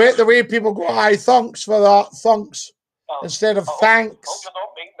 I bet the way people go, aye, thanks for that, thanks, instead of thanks. Hope you're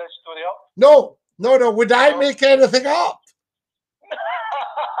not making this story up. No. Would I make anything up?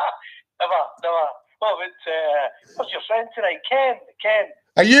 Never. Well, what's your friend tonight? Ken.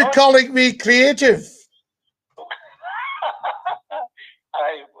 Are you calling me creative?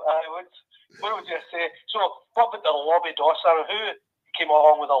 I would. What would you say? So, what about the lobby dosser? Who came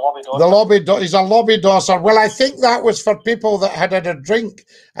along with the lobby dosser? He's a lobby dosser. Well, I think that was for people that had a drink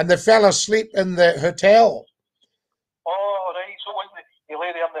and they fell asleep in the hotel. Oh, right. So, wasn't he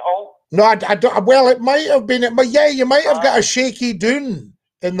lay there in the hall? No, I don't. Well, it might have been. But yeah, you might have got a shaky doon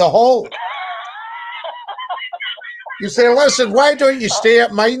in the hall. You say, listen, why don't you stay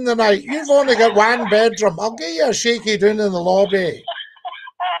at mine the night? You've only got one bedroom. I'll get you a shaky doon in the lobby.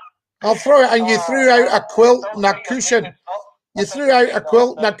 I'll throw it, and you threw out a quilt and a cushion. You threw out a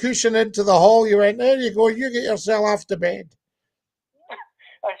quilt and a cushion into the hall. You went, there you go, you get yourself off to bed.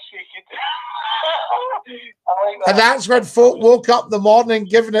 And that's when folk woke up in the morning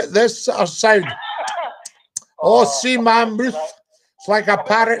giving it this sort of sound. Oh, see my mouth. It's like a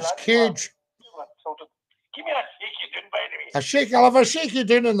parrot's cage. Give me a shaky doon, by the way. I'll have a shaky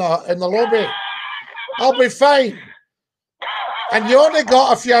doon in the lobby. I'll be fine. And you only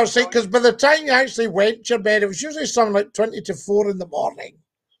got a few hours sleep because by the time you actually went to your bed, it was usually something like 20 to 4 in the morning.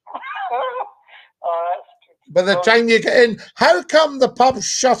 By the time you get in, how come the pubs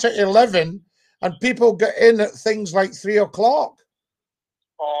shut at 11 and people get in at things like 3 o'clock?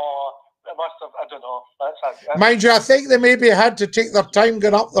 Oh, it must have, I don't know. That's Mind you, I think they maybe had to take their time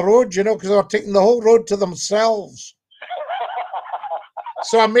going up the road, you know, because they were taking the whole road to themselves.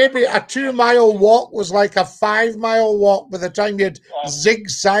 So maybe a 2-mile walk was like a 5-mile walk by the time you'd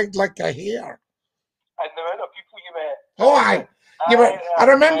zigzagged like a hare. And the amount of people you met. Oh, aye. I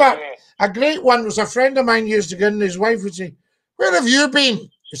remember a great one was a friend of mine used to go and his wife would say, where have you been?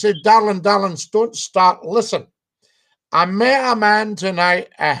 He said, darling, don't start. Listen, I met a man tonight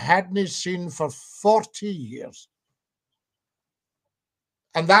I hadn't seen for 40 years.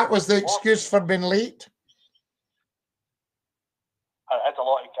 And that was the excuse for being late. I had a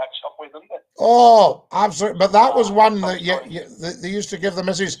lot to catch up with, didn't they? Oh, absolutely. But that was one that they used to give the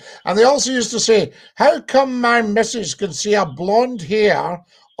missus. And they also used to say, how come my missus can see a blonde hair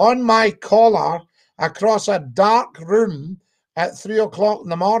on my collar across a dark room at 3 o'clock in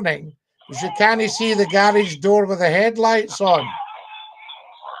the morning If you can't see the garage door with the headlights on.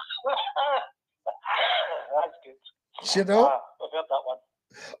 That's good. You know? I've heard that one.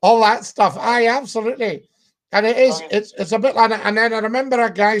 All that stuff. Aye, absolutely. And it is, it's a bit like that. And then I remember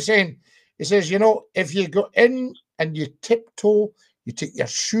a guy saying, he says, you know, if you go in and you tiptoe, you take your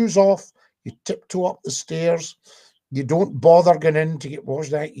shoes off, you tiptoe up the stairs, you don't bother going in to get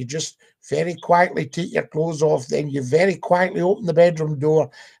washed out, you just very quietly take your clothes off, then you very quietly open the bedroom door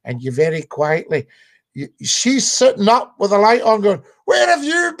and you very quietly, she's sitting up with the light on going, where have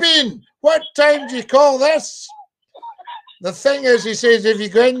you been? What time do you call this? The thing is, he says, if you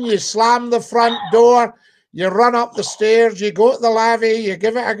go in, you slam the front door, you run up the stairs, you go to the lavvy, you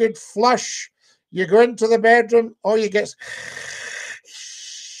give it a good flush, you go into the bedroom, all you get is...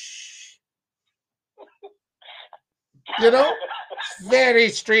 You know? It's very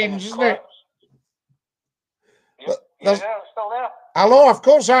strange, isn't it? Yeah, still there. Hello, of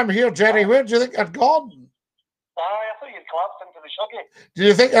course I'm here, Jerry. Where do you think I'd gone? I thought you'd collapsed into the shuggy. Do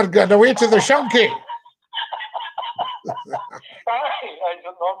you think I'd gone away to the shunky? Aye,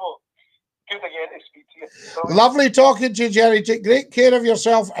 normal. Good again to speak to you. Sorry. Lovely talking to you, Jerry. Take great care of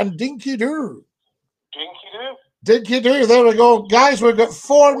yourself and dinky do. Dinky do. Dinky do. There we go. Guys, we've got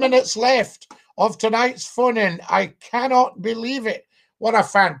 4 minutes left of tonight's phone-in. I cannot believe it. What a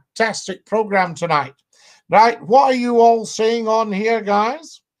fantastic program tonight. Right, what are you all saying on here,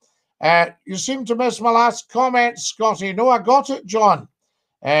 guys? You seem to miss my last comment, Scotty. No, I got it, John.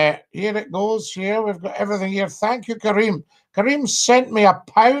 Here it goes. Here, we've got everything here. Thank you, Kareem. Kareem sent me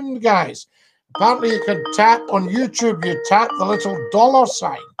 £1, guys. Apparently, you can tap on YouTube. You tap the little dollar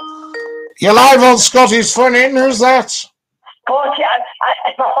sign. You're live on Scotty's phone in. Who's that? Scotty,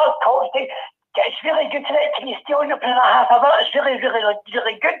 it's my first call today. It's really good tonight. Can you stay on up in a half hour? It's really, really,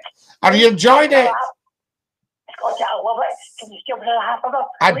 really good. Are you enjoying it? Scotty, I love it. Can you stay on in a half hour?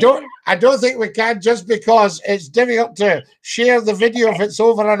 I don't think we can, just because it's difficult to share the video if it's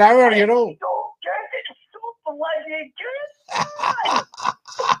over an hour, you know. It's so good. It's so bloody good.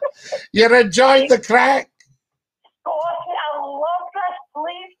 You're enjoying the crack. Scotty, I love this.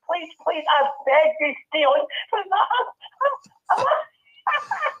 Please, please, please, I beg you, stay on for the half.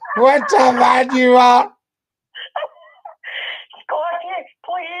 What a man you are. Scotty,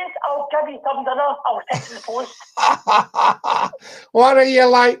 please, I'll give you some dinner. I'll send you the post. What are you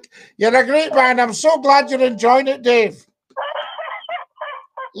like? You're a great man. I'm so glad you're enjoying it, Dave.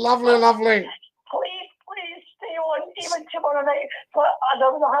 Lovely, lovely. Please, please stay on even tomorrow night for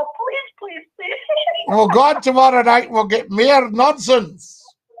another half. Please, please, please. Oh, God, tomorrow night we'll get mere nonsense.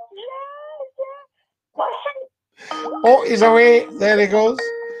 Yeah. Listen. Oh, he's away. There he goes.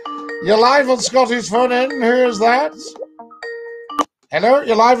 You're live on Scotty's phone in. Who is that? Hello,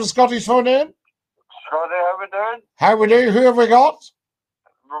 you're live on Scotty's phone in. Scotty, how we doing? How we do? Who have we got?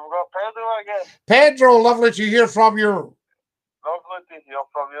 We've got Pedro again. Pedro, lovely to hear from you. Lovely to hear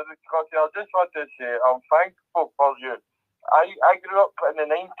from you, Scotty. I just want to say I'm thankful for you. I grew up in the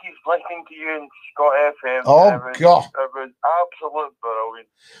 90s listening to you in Scott FM. Oh, God. It was absolute brilliant.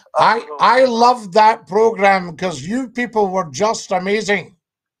 I loved that program because you people were just amazing.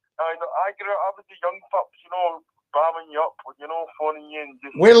 I grew up, I was the young pups, you know, bamming you up, you know, phoning you. And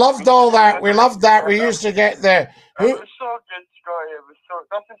just we loved all that. We loved that. We used to get the... It was so good, Scotty. It was so...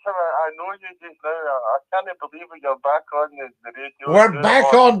 This is how I know you just now. I can't believe it. You're back on the radio. We're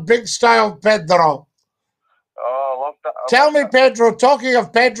back on Big Style, Pedro. Oh, I love that. Tell me, Pedro, talking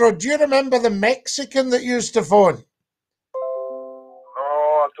of Pedro, do you remember the Mexican that used to phone?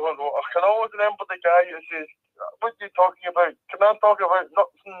 Oh, I don't know. I can always remember the guy who says, what are you talking about? Can I talk about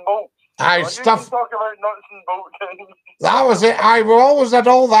nuts and bolts? Aye, stuff. Talk about nuts and bolts. That was it. We always had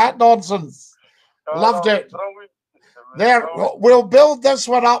all that nonsense. Loved it. There, we'll build this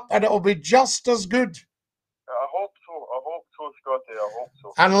one up and it'll be just as good. I hope so, Scotty. I hope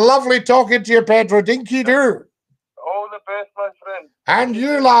so. And lovely talking to you, Pedro. Dinky do. All the best, my friend. And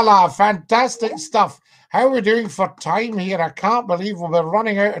you, Lala. Fantastic stuff. How are we doing for time here? I can't believe we're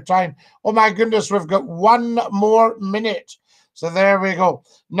running out of time. Oh, my goodness. We've got 1 more minute. So there we go.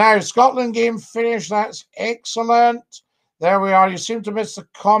 Now, Scotland game finished. That's excellent. There we are. You seem to miss the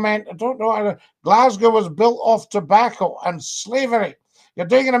comment. I don't know. Glasgow was built off tobacco and slavery. You're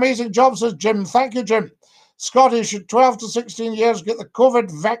doing an amazing job, says Jim. Thank you, Jim. Scotty, should 12 to 16 years get the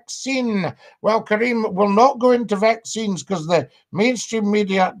COVID vaccine? Well, Kareem will not go into vaccines because the mainstream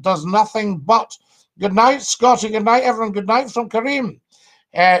media does nothing but. Good night, Scotty. Good night, everyone. Good night from Kareem.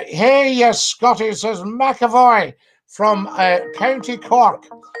 Hey, yes, Scotty, says McAvoy from County Cork.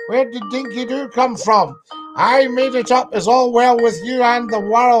 Where did Dinky Doo come from? I made it up. Is all well with you and the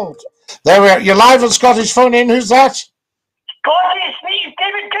world? There we are. You're live on Scottish phone in. Who's that? Scottie, Steve,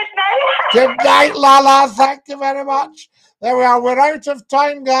 David, good night. Good night, Lala. Thank you very much. There we are. We're out of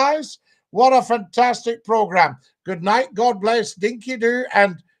time, guys. What a fantastic program. Good night. God bless. Dinky Doo.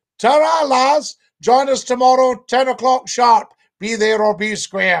 And ta-ra, lads. Join us tomorrow, 10 o'clock sharp. Be there or be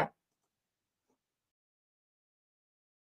square.